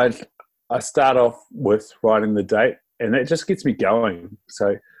I start off with writing the date, and that just gets me going.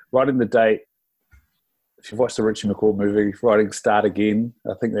 So writing the date, if you've watched the Richie McCaw movie, writing "Start Again,"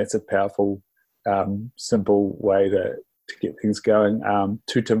 I think that's a powerful, simple way to get things going.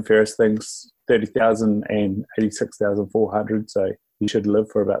 2 Tim Ferriss things: 30,000 and 86,400. So you should live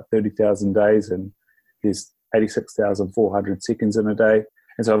for about 30,000 days, and there's 86,400 seconds in a day.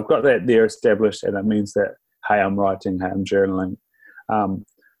 And so I've got that there established, and it means that, hey, I'm writing, hey, I'm journaling.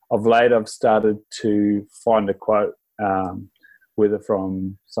 Of late, I've started to find a quote, whether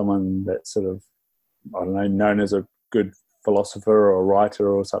from someone that's sort of, I don't know, known as a good philosopher or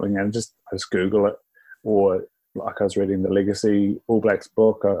writer or something, and I just Google it. Or like I was reading the Legacy All Blacks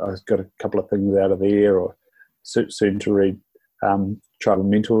book, I got a couple of things out of there, or soon to read Tribal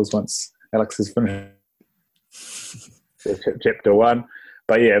Mentors once Alex has finished chapter 1.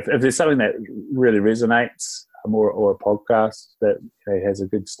 But yeah, if there's something that really resonates, or a podcast that has a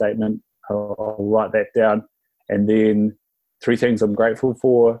good statement, I'll write that down. And then 3 things I'm grateful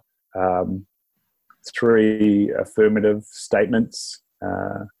for, 3 affirmative statements,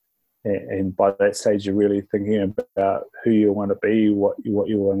 and by that stage you're really thinking about who you want to be, what you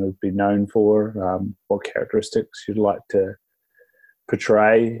want to be known for, what characteristics you'd like to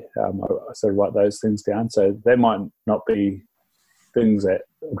portray. So write those things down. So they might not be things that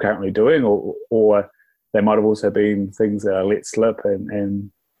I'm currently doing, or they might have also been things that I let slip,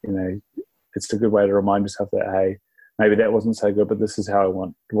 and it's a good way to remind yourself that, hey, maybe that wasn't so good, but this is how I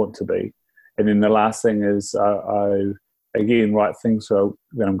want to be. And then the last thing is I again write things that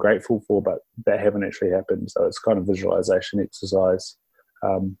I'm grateful for, but that haven't actually happened. So it's kind of visualization exercise,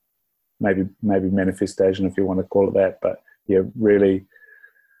 maybe manifestation if you want to call it that. But yeah, really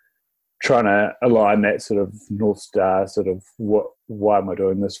trying to align that sort of North Star, sort of why am I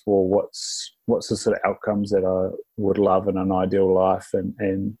doing this for? What's the sort of outcomes that I would love in an ideal life,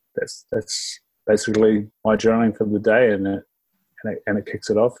 and that's basically my journaling for the day, and it kicks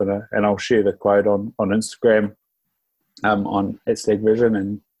it off, and I'll share the quote on Instagram, on @StagVision,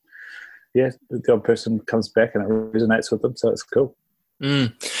 and yeah, the odd person comes back and it resonates with them, so it's cool.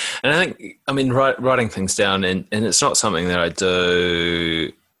 And I think, I mean, writing things down, and it's not something that I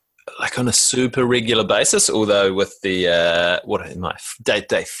do like on a super regular basis, although with the what am I,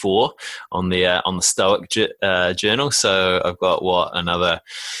 day 4 on the Stoic journal. So I've got another,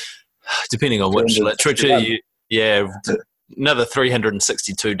 depending on which literature another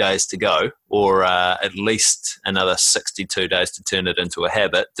 362 days to go, or at least another 62 days to turn it into a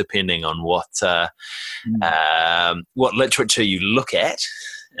habit, depending on what literature you look at.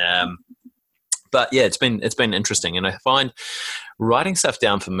 But yeah, it's been interesting, and I find writing stuff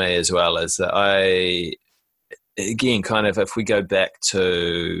down for me as well is that again, kind of, if we go back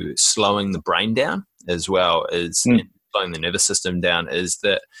to slowing the brain down as well as slowing the nervous system down, is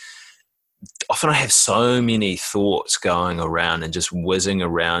that often I have so many thoughts going around and just whizzing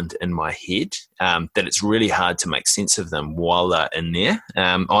around in my head that it's really hard to make sense of them while they're in there.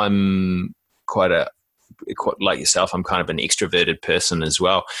 I'm quite like yourself, I'm kind of an extroverted person as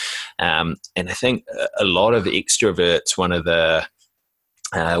well. And I think a lot of extroverts, one of the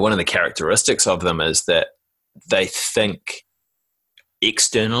characteristics of them is that they think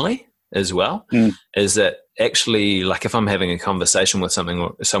externally as well. Is that actually, like, if I'm having a conversation with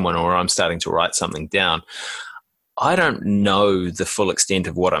someone, or I'm starting to write something down, I don't know the full extent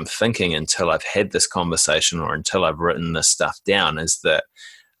of what I'm thinking until I've had this conversation or until I've written this stuff down. Is that,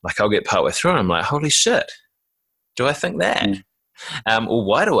 like, I'll get partway through and I'm like, holy shit, do I think that? Or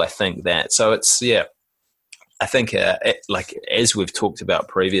why do I think that? So it's, yeah, I think like, as we've talked about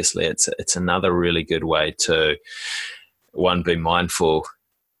previously, it's another really good way to, one, be mindful,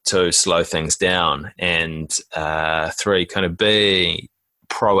 2, slow things down, and 3, kind of be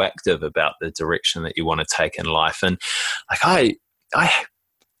proactive about the direction that you want to take in life. And like, I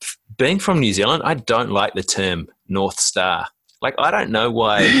being from New Zealand, I don't like the term North Star. Like, I don't know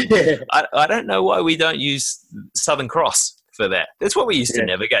why. I don't know why we don't use Southern Cross for that. That's what we used to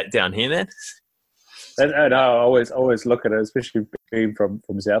navigate down here, man. And I always look at it, especially being from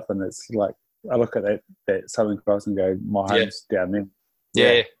Southland. It's like, I look at that Southern Cross and go, my home's down there.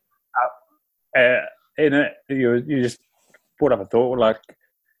 Yeah. And you just brought up a thought, like,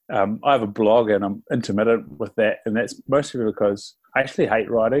 I have a blog and I'm intermittent with that, and that's mostly because I actually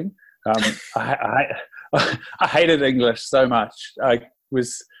hate writing. I hated English so much. I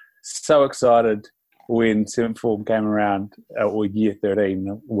was so excited when 7th form came around, or year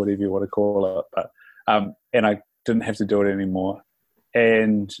 13, whatever you want to call it, but and I didn't have to do it anymore.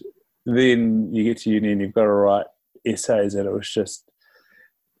 And then you get to uni and you've got to write essays, and it was just,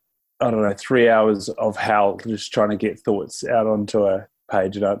 I don't know, 3 hours of hell just trying to get thoughts out onto a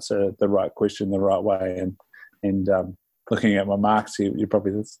page and answer the right question the right way. And looking at my marks, you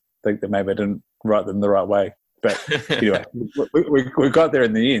probably think that maybe I didn't write them the right way. But anyway, we got there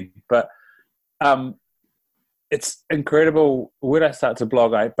in the end. But it's incredible. When I start to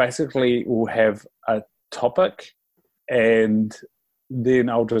blog, I basically will have a topic, and then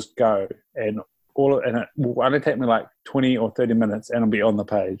I'll just go, and it will only take me like 20 or 30 minutes, and I'll be on the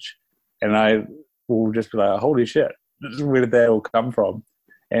page, and I will just be like, holy shit, where did that all come from?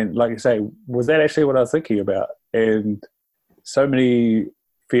 And like you say, was that actually what I was thinking about? And so many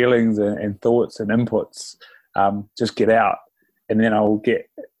feelings and thoughts and inputs just get out, and then I'll get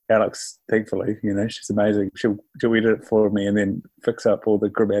Alex, thankfully, she's amazing. She'll edit it for me and then fix up all the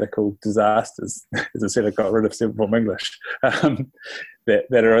grammatical disasters. As I said, I got rid of 7th form English that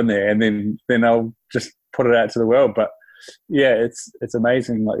are in there, and then I'll just put it out to the world. But yeah, it's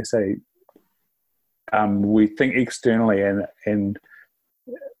amazing, like you say. We think externally, and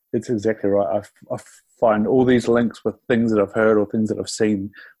it's exactly right. I find all these links with things that I've heard, or things that I've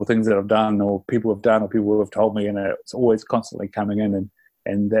seen, or things that I've done, or people have done, or people have told me, and it's always constantly coming in.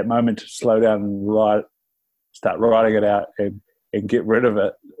 And that moment to slow down and start writing it out and get rid of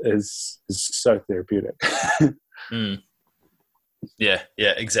it is so therapeutic. Yeah,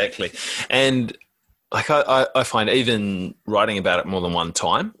 exactly. And like, I find even writing about it more than one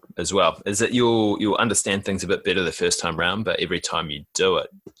time as well, is that you'll understand things a bit better the first time round, but every time you do it,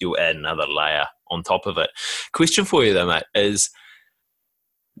 you'll add another layer on top of it. Question for you though, mate, is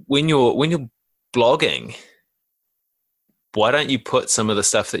when you're blogging, why don't you put some of the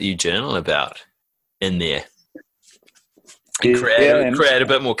stuff that you journal about in there and create a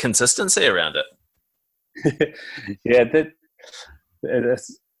bit more consistency around it? Yeah,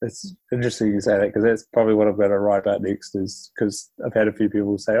 it's interesting you say that, because that's probably what I'm going to write about next, is because I've had a few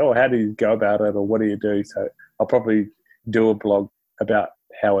people say, oh, how do you go about it, or what do you do? So I'll probably do a blog about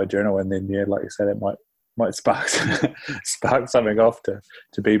how I journal, and then, yeah, like you say, that might spark something off to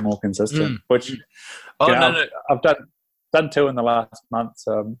be more consistent, which I've done 2 in the last month,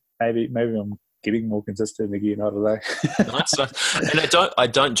 so maybe I'm getting more consistent again. I don't know. Nice. And I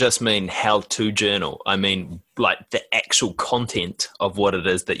don't just mean how to journal. I mean like the actual content of what it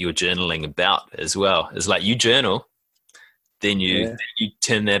is that you're journaling about as well. It's like you journal, then you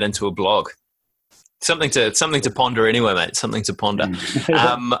turn that into a blog. Something to ponder anyway, mate. Something to ponder.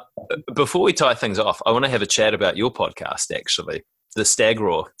 Before we tie things off, I want to have a chat about your podcast, actually. The Stag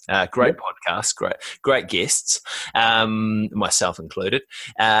Roar, great podcast, great guests, myself included.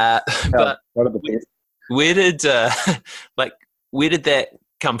 But where did that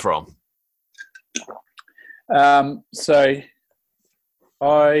come from? So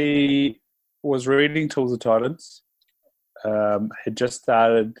I was reading Tools of Titans. Had just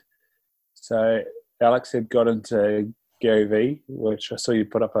started. So Alex had got into Gary Vee, which I saw you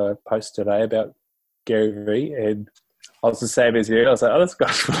put up a post today about Gary Vee, and I was the same as you. I was like, oh, this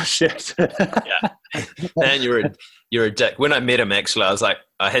guy's full of shit. Yeah. Man, you're a dick. When I met him, actually,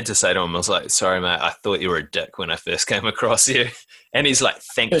 I had to say to him, I was like, sorry, mate, I thought you were a dick when I first came across you. And he's like,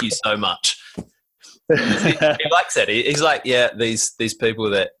 thank you so much. He likes it. He's like, yeah, these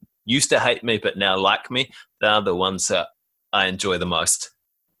people that used to hate me but now like me, they're the ones that I enjoy the most.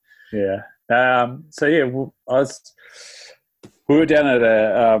 Yeah. So, yeah, we were down at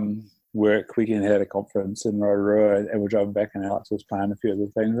a work weekend, had a conference in Rotorua, and we're driving back, and Alex was playing a few of the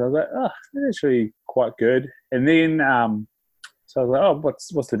things. I was like, oh, that's actually quite good. And then, so I was like, oh,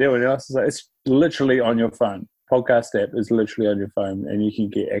 what's the deal? And Alex was like, it's literally on your phone. Podcast app is literally on your phone, and you can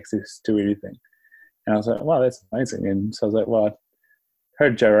get access to anything. And I was like, wow, that's amazing. And so I was like, well, I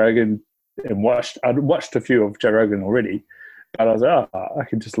heard Joe Rogan and I'd watched a few of Joe Rogan already, but I was like, oh, I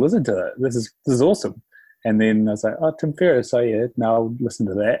can just listen to it. This is awesome. And then I was like, oh, Tim Ferriss. So yeah, now I'll listen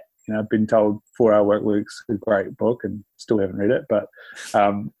to that. You know, I've been told 4 Hour Workweek's a great book, and still haven't read it, but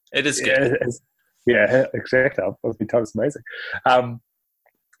it is good. Yeah, exactly. I've been told it's amazing.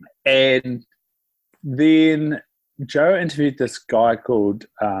 And then Joe interviewed this guy called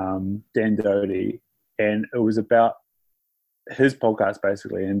Dan Doty, and it was about his podcast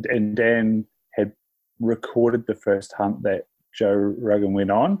basically. And Dan had recorded the first hunt that Joe Rogan went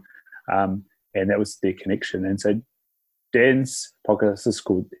on, and that was their connection. And so Dan's podcast is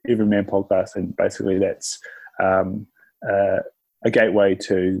called Everyman Podcast, and basically that's a gateway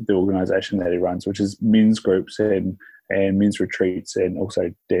to the organisation that he runs, which is men's groups and men's retreats, and also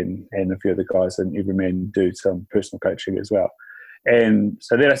Dan and a few of the guys in Everyman do some personal coaching as well. And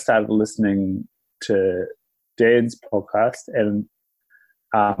so then I started listening to Dan's podcast, and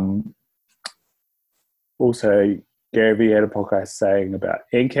also Gary Vee had a podcast saying about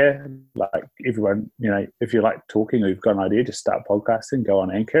Anchor, like everyone, you know, if you like talking or you've got an idea, just start podcasting, go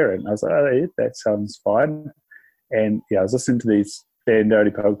on Anchor. And I was like, oh, yeah, that sounds fine. And yeah, I was listening to these Dan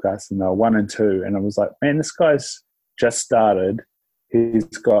Doty podcasts, and they were 1 and 2, and I was like, man, this guy's just started. He's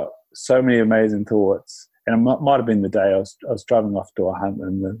got so many amazing thoughts. And it might have been the day I was driving off to a hunt,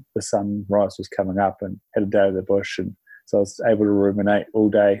 and the sunrise was coming up, and had a day of the bush, and so I was able to ruminate all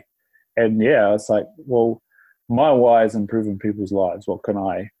day. And yeah, I was like, well, my why is improving people's lives. What can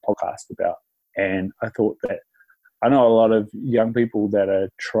I podcast about? And I thought that I know a lot of young people that are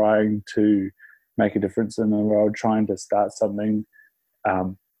trying to make a difference in the world, trying to start something.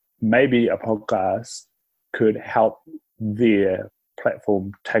 Maybe a podcast could help their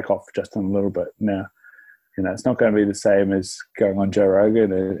platform take off just a little bit. Now, you know, it's not going to be the same as going on Joe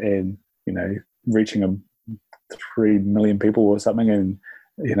Rogan and you know, reaching 3 million people or something, and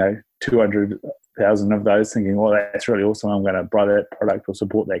you know, 200,000 of those thinking, well, that's really awesome, I'm going to buy that product or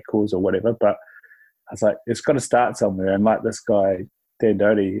support that cause or whatever. But I was like, it's got to start somewhere. And like this guy, Dan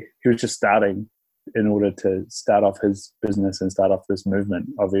Doty, he was just starting in order to start off his business and start off this movement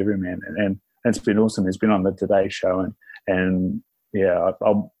of Everyman. And it's been awesome. He's been on the Today Show, and yeah,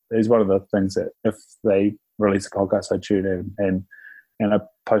 it's one of the things that if they release a podcast, I tune in. And I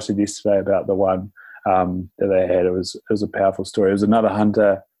posted yesterday about the one that they had. It was a powerful story. It was another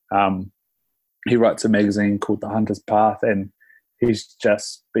hunter. He writes a magazine called The Hunter's Path, and he's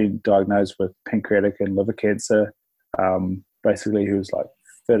just been diagnosed with pancreatic and liver cancer. Basically, he was like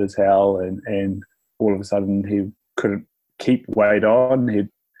fit as hell, and all of a sudden he couldn't keep weight on. He'd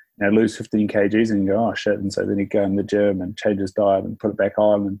lose 15 kgs and go, oh shit. And so then he'd go in the gym and change his diet and put it back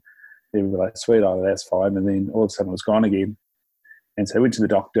on. And he would be like, sweet, oh, that's fine. And then all of a sudden it was gone again. And so he went to the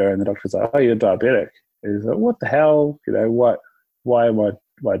doctor and the doctor was like, oh, you're diabetic. And he's like, what the hell? Why am I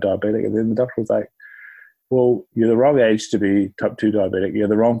diabetic? And then the doctor was like, well, you're the wrong age to be type 2 diabetic. You're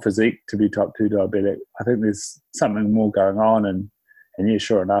the wrong physique to be type 2 diabetic. I think there's something more going on. And yeah,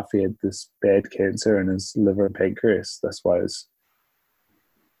 sure enough, he had this bad cancer in his liver and pancreas. That's why he's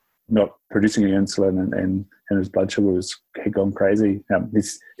not producing any insulin, and his blood sugar had gone crazy.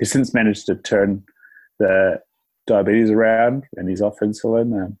 He's since managed to turn the diabetes around, and he's off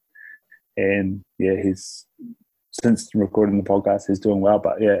insulin. And yeah, he's since recording the podcast, he's doing well.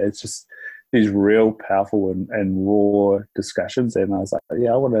 But yeah, it's just these real powerful and raw discussions. And I was like,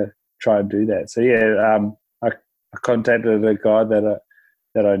 yeah, I want to try and do that. So yeah, I contacted a guy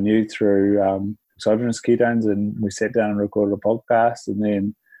that I knew through exogenous ketones, and we sat down and recorded a podcast. And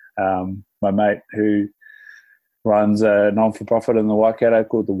then my mate who runs a non-for-profit in the Waikato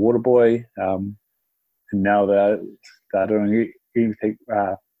called the Water Boy, and now they're doing everything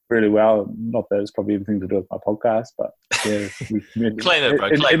really well. Not that it's probably anything to do with my podcast, but yeah, claim it, bro.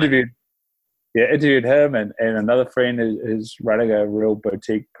 Interviewed him and another friend who's running a real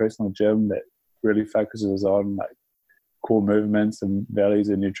boutique personal gym that really focuses on like core movements and values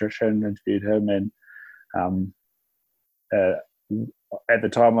and nutrition. Interviewed him, and at the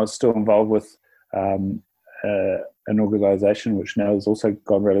time I was still involved with an organisation which now has also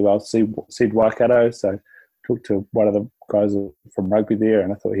gone really well, Seed Waikato. So I talked to one of the guys from rugby there,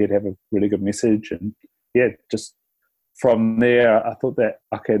 and I thought he'd have a really good message. And yeah, just from there, I thought that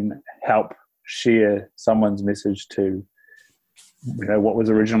I can help share someone's message to, what was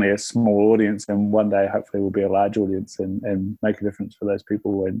originally a small audience, and one day hopefully will be a large audience, and make a difference for those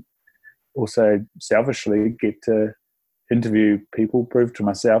people. And also selfishly get to interview people, prove to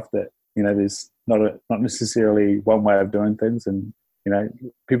myself that, there's not necessarily one way of doing things. And,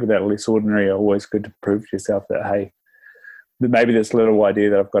 people that are less ordinary are always good to prove to yourself that, hey, maybe this little idea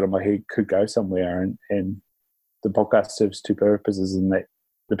that I've got in my head could go somewhere. And the podcast serves two purposes, in that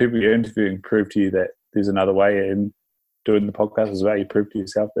the people you're interviewing prove to you that there's another way, and doing the podcast as well, you prove to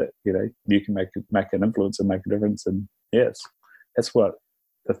yourself that, you can make an influence and make a difference. And yes, that's what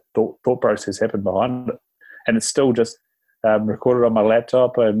the thought process happened behind it. And it's still just recorded on my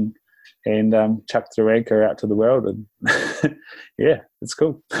laptop and chucked through Anchor out to the world. And yeah, it's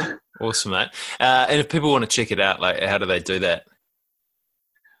cool. Awesome, mate. And if people want to check it out, like, how do they do that?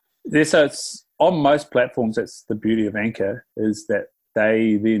 Yeah, so it's on most platforms. That's the beauty of Anchor, is that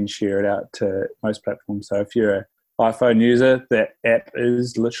they then share it out to most platforms. So if you're an iPhone user, that app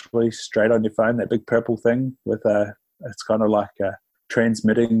is literally straight on your phone, that big purple thing with it's kind of like a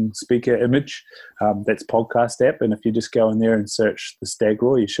transmitting speaker image. That's podcast app. And if you just go in there and search the Stag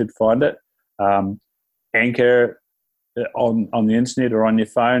Roar, you should find it. Anchor on the internet or on your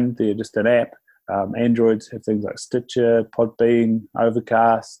phone, they're just an app. Androids have things like Stitcher, Podbean,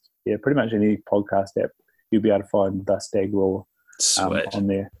 Overcast. Yeah, pretty much any podcast app, you'll be able to find the Stag Roar on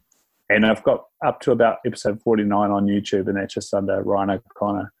there. And I've got up to about episode 49 on YouTube, and that's just under Ryan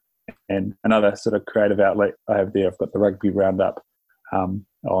O'Connor. And another sort of creative outlet I have there, I've got the Rugby Roundup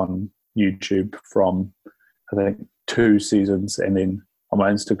on YouTube from, I think, 2 seasons. And then on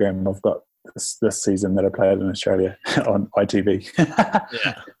my Instagram, I've got this season that I played in Australia on ITV.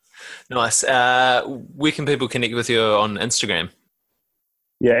 Yeah. Nice. Where can people connect with you on Instagram?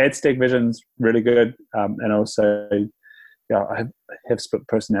 Yeah, Stag Vision's really good. And also, I have split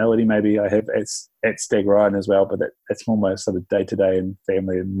personality. Maybe I have at Stag Ryan as well, but that's more my sort of day-to-day and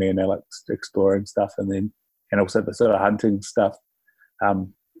family, and me and Alex exploring stuff. And also the sort of hunting stuff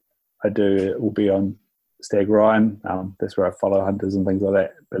I do will be on Stag Ryan. That's where I follow hunters and things like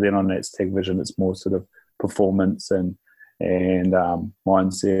that. But then on that Stag Vision, it's more sort of performance and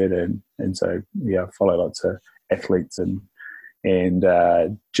mindset. And so, yeah, I follow lots of athletes and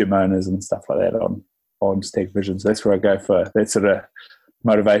gym owners and stuff like that on Stag Vision. So that's where I go for that sort of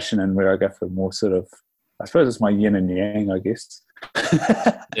motivation, and where I go for more sort of, I suppose it's my yin and yang, I guess.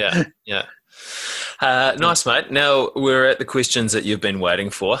 Yeah. Nice, mate. Now we're at the questions that you've been waiting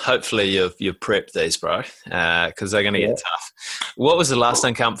for. Hopefully you've prepped these, bro, because they're going to get tough. What was the last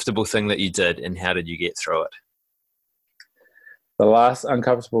uncomfortable thing that you did, and how did you get through it? The last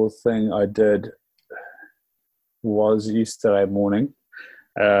uncomfortable thing I did was yesterday morning.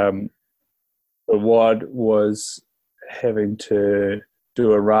 The WOD was having to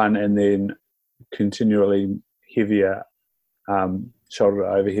do a run and then continually heavier shoulder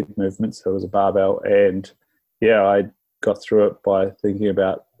overhead movements. So it was a barbell, and yeah, I got through it by thinking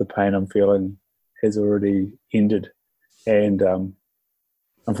about the pain I'm feeling has already ended, and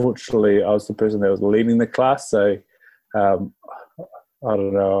unfortunately, I was the person that was leading the class, so um, I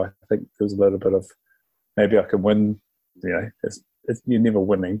don't know. I think there was a little bit of maybe I can win. You're never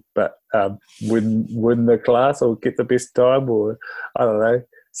winning, but win the class or get the best time, or I don't know,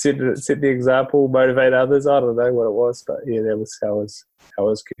 set the example, motivate others. I don't know what it was, but yeah, that was how I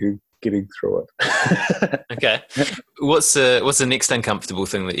was getting through it. Okay, what's the next uncomfortable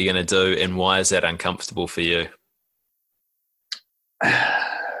thing that you're going to do, and why is that uncomfortable for you?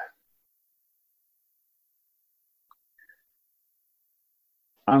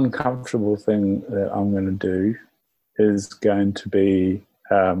 Uncomfortable thing that I'm going to do is going to be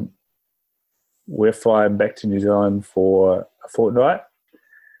we're flying back to New Zealand for a fortnight.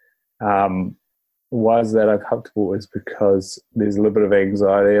 Why is that uncomfortable is because there's a little bit of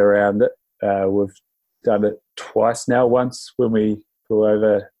anxiety around it. We've done it twice now. Once when we flew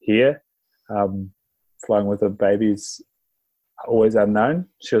over here, flying with a baby's always unknown.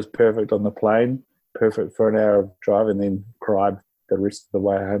 She was perfect on the plane, perfect for an hour of drive, and then cried the rest of the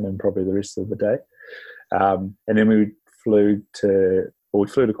way home and probably the rest of the day. And then we flew to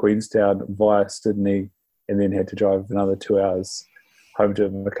Queenstown via Sydney, and then had to drive another 2 hours home to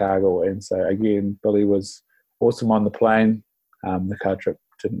Invercargill. And so again, Billy was awesome on the plane. The car trip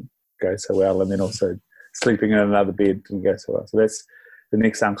didn't go so well, and then also sleeping in another bed didn't go so well. So that's the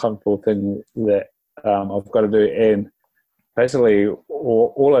next uncomfortable thing that I've got to do. And basically,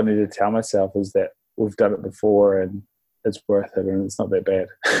 all I need to tell myself is that we've done it before and it's worth it, and it's not that bad.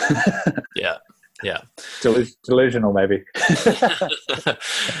 Yeah. Delusional, maybe.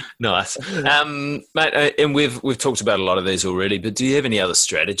 Nice, mate. And we've talked about a lot of these already, but do you have any other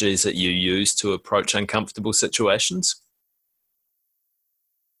strategies that you use to approach uncomfortable situations?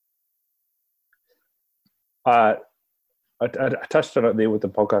 I touched on it there with the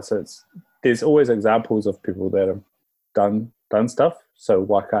podcast. There's always examples of people that have done stuff. So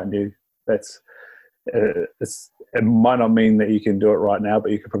why can't you? It might not mean that you can do it right now,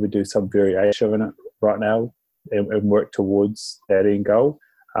 but you could probably do some variation in it right now and work towards that end goal.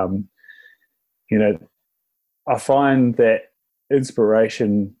 I find that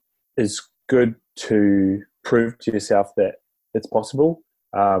inspiration is good to prove to yourself that it's possible.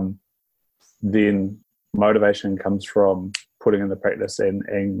 Then motivation comes from putting in the practice,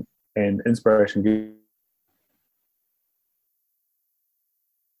 and inspiration.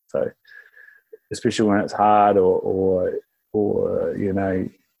 So, especially when it's hard, or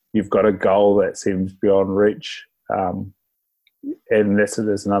you've got a goal that seems beyond reach, and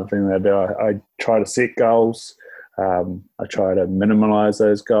there's another thing that I do. I try to set goals. I try to minimize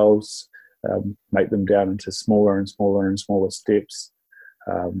those goals, make them down into smaller and smaller and smaller steps.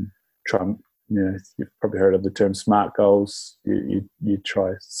 You've probably heard of the term SMART goals. You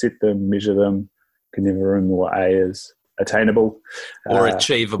try set them, measure them. Can never remember what A is. Attainable, or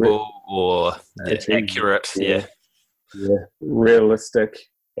achievable, or accurate. Yeah, realistic,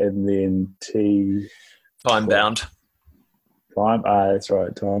 and then T. Time bound. Time. That's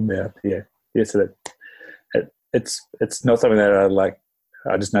right. Time bound. Yeah. So that it's not something that I like.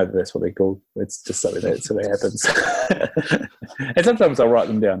 I just know that that's what they're called. It's just something that sort of happens. And sometimes I'll write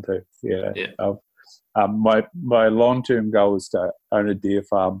them down too. Yeah. My long-term goal is to own a deer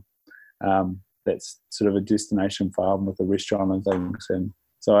farm. That's sort of a destination farm with a restaurant and things. And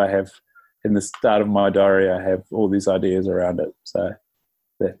so I have, in the start of my diary, I have all these ideas around it. So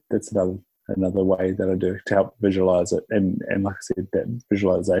that's another way that I do to help visualize it. And like I said, that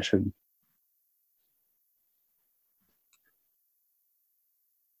visualization.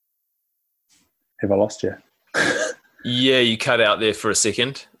 Have I lost you? Yeah, you cut out there for a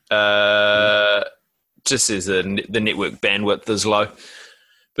second. Just as the network bandwidth is low.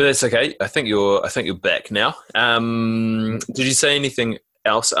 But that's okay. I think you're back now. Did you say anything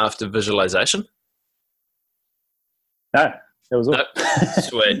else after visualization? No, that was all. Nope.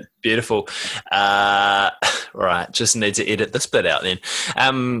 Sweet, beautiful. Right, just need to edit this bit out then.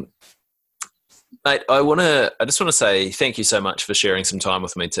 Mate, I just want to say thank you so much for sharing some time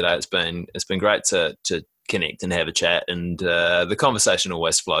with me today. It's been great to connect and have a chat, and the conversation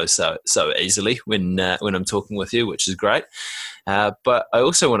always flows so easily when I'm talking with you, which is great. But I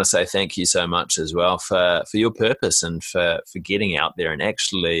also want to say thank you so much as well for your purpose and for getting out there and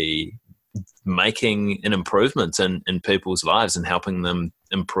actually making an improvement in people's lives and helping them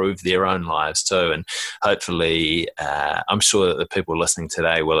improve their own lives too. And hopefully, I'm sure that the people listening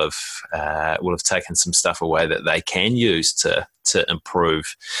today will have taken some stuff away that they can use to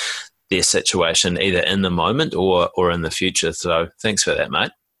improve their situation either in the moment or in the future. So thanks for that,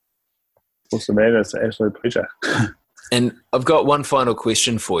 mate. Awesome, man. It's an absolute pleasure. And I've got one final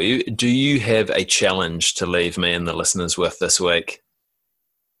question for you. Do you have a challenge to leave me and the listeners with this week?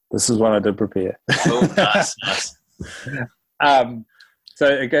 This is what I did prepare. Oh, nice. So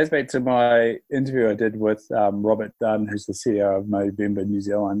it goes back to my interview I did with Robert Dunn, who's the CEO of Movember New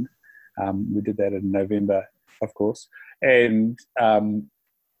Zealand. We did that in November, of course. And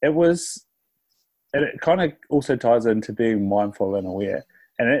it kind of also ties into being mindful and aware.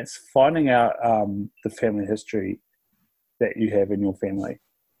 And it's finding out the family history that you have in your family.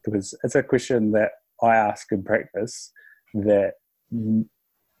 Because it's a question that I ask in practice that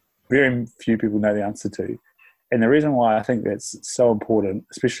very few people know the answer to. And the reason why I think that's so important,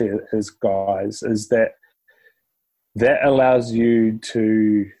 especially as guys, is that allows you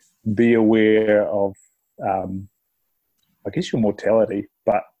to be aware of, I guess, your mortality,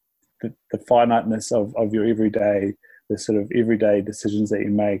 but the finiteness of your everyday, the sort of everyday decisions that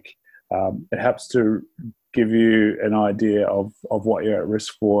you make. It helps to give you an idea of what you're at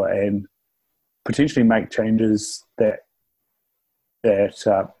risk for and potentially make changes that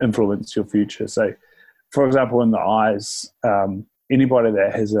influence your future. So, for example, in the eyes, anybody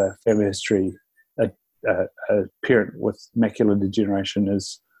that has a family history, a parent with macular degeneration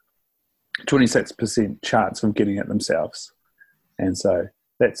is 26% chance of getting it themselves. And so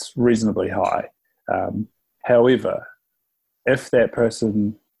that's reasonably high. However, if that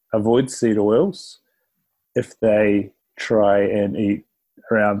person avoids seed oils, if they try and eat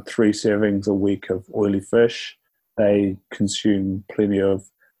around 3 servings a week of oily fish, they consume plenty of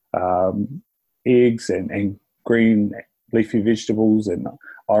eggs and green leafy vegetables and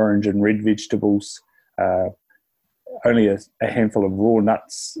orange and red vegetables, only a handful of raw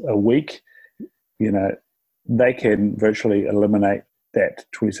nuts a week, they can virtually eliminate that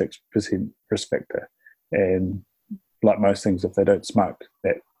 26% risk factor. And like most things, if they don't smoke,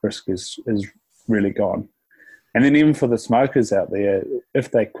 that risk is really gone. And then even for the smokers out there,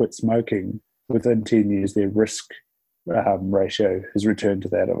 if they quit smoking, within 10 years, their risk ratio has returned to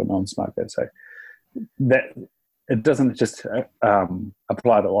that of a non-smoker. So that it doesn't just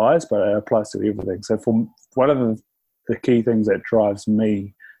apply to eyes, but it applies to everything. So for one of the key things that drives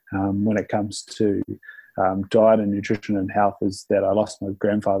me when it comes to diet and nutrition and health is that I lost my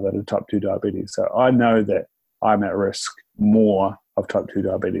grandfather to type 2 diabetes. So I know that I'm at risk more of type 2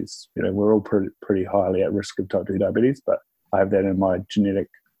 diabetes. We're all pretty highly at risk of type 2 diabetes, but I have that in my genetic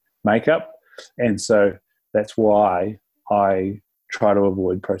makeup. And so that's why I try to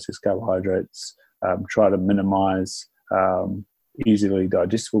avoid processed carbohydrates, try to minimize easily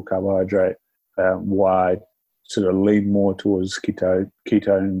digestible carbohydrate, why sort of lean more towards ketosis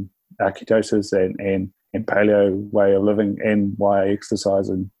and paleo way of living, and why I exercise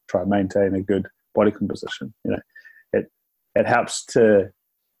and try to maintain a good body composition. It helps to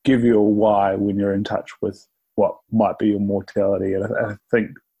give you a why when you're in touch with what might be your mortality. And I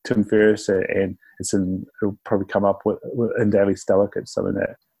think Tim Ferriss, and it'll probably come up with in Daily Stoic, it's something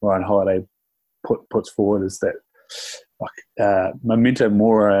that Ryan Holiday puts forward, is that memento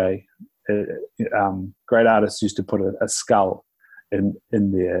mori. Great artists used to put a skull in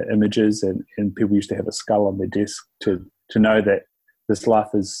their images, and people used to have a skull on their desk to know that this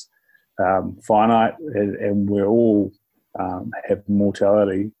life is finite, and we're all have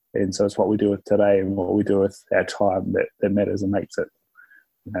mortality. And so it's what we do with today and what we do with our time that matters and makes it,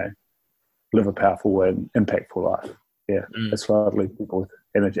 live a powerful and impactful life. Yeah, that's what I'd leave people with.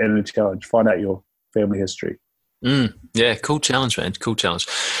 And a challenge: find out your family history. Yeah, cool challenge, man. Cool challenge.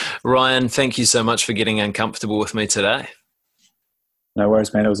 Ryan, thank you so much for getting uncomfortable with me today. No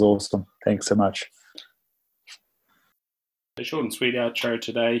worries, man. It was awesome. Thanks so much. A short and sweet outro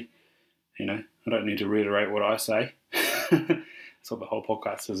today. I don't need to reiterate what I say. That's what the whole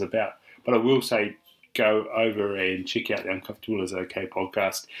podcast is about. But I will say, go over and check out the Uncomfortable is Okay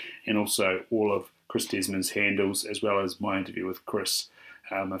podcast, and also all of Chris Desmond's handles, as well as my interview with Chris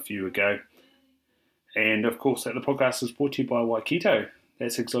a few ago. And of course, the podcast is brought to you by Waiketo.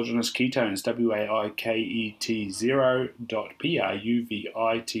 That's exogenous ketones,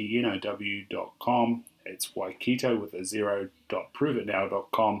 WAIKET0.PRUVITNOW.com. It's Waiketo with a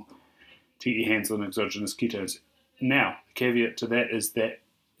 0.proveitnow.com to get your hands on exogenous ketones. Now, the caveat to that is that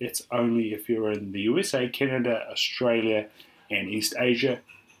it's only if you're in the USA, Canada, Australia, and East Asia.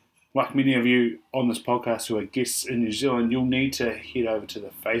 Like many of you on this podcast who are guests in New Zealand, you'll need to head over to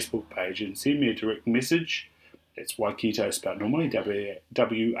the Facebook page and send me a direct message. It's Waiketo spelled normally, WAIKETO,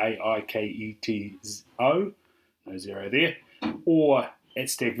 no zero there, or at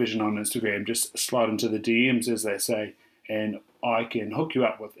Stag Vision on Instagram. Just slide into the DMs, as they say, and I can hook you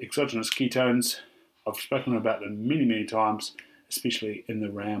up with exogenous ketones. I've spoken about them many, many times, especially in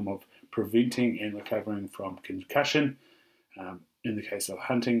the realm of preventing and recovering from concussion. In the case of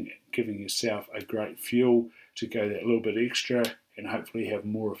hunting, giving yourself a great fuel to go that little bit extra and hopefully have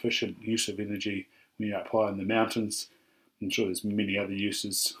more efficient use of energy when you're up high in the mountains. I'm sure there's many other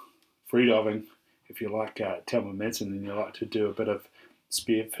uses. Freediving, if you like Talma Madsen and you like to do a bit of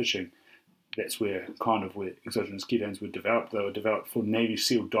spear fishing, that's where exogenous ketones were developed. They were developed for Navy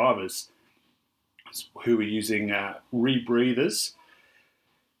SEAL divers who were using rebreathers.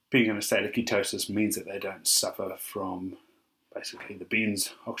 Being in a state of ketosis means that they don't suffer from basically the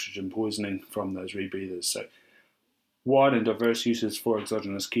ben's oxygen poisoning from those rebreathers. So wide and diverse uses for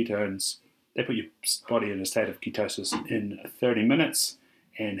exogenous ketones. They put your body in a state of ketosis in 30 minutes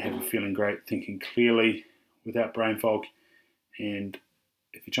and have you feeling great, thinking clearly, without brain fog. And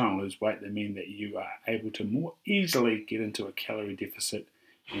if you're trying to lose weight, they mean that you are able to more easily get into a calorie deficit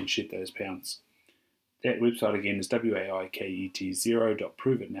and shed those pounds. That website again is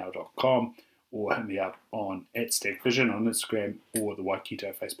waiket0.proveitnow.com, or hit me up on @StagVision on Instagram or the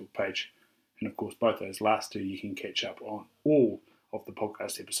Waiketo Facebook page. And of course, both those last two you can catch up on all of the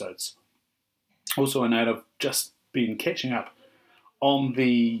podcast episodes. Also, a note, I've just been catching up on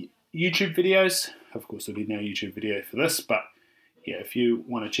the YouTube videos. Of course, there'll be no YouTube video for this, but yeah, if you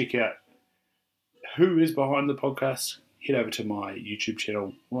want to check out who is behind the podcast, head over to my YouTube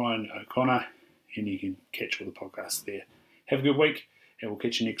channel, Ryan O'Connor, and you can catch all the podcasts there. Have a good week, and we'll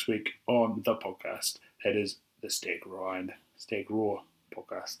catch you next week on the podcast. That is the Stag Raw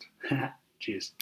podcast. Cheers.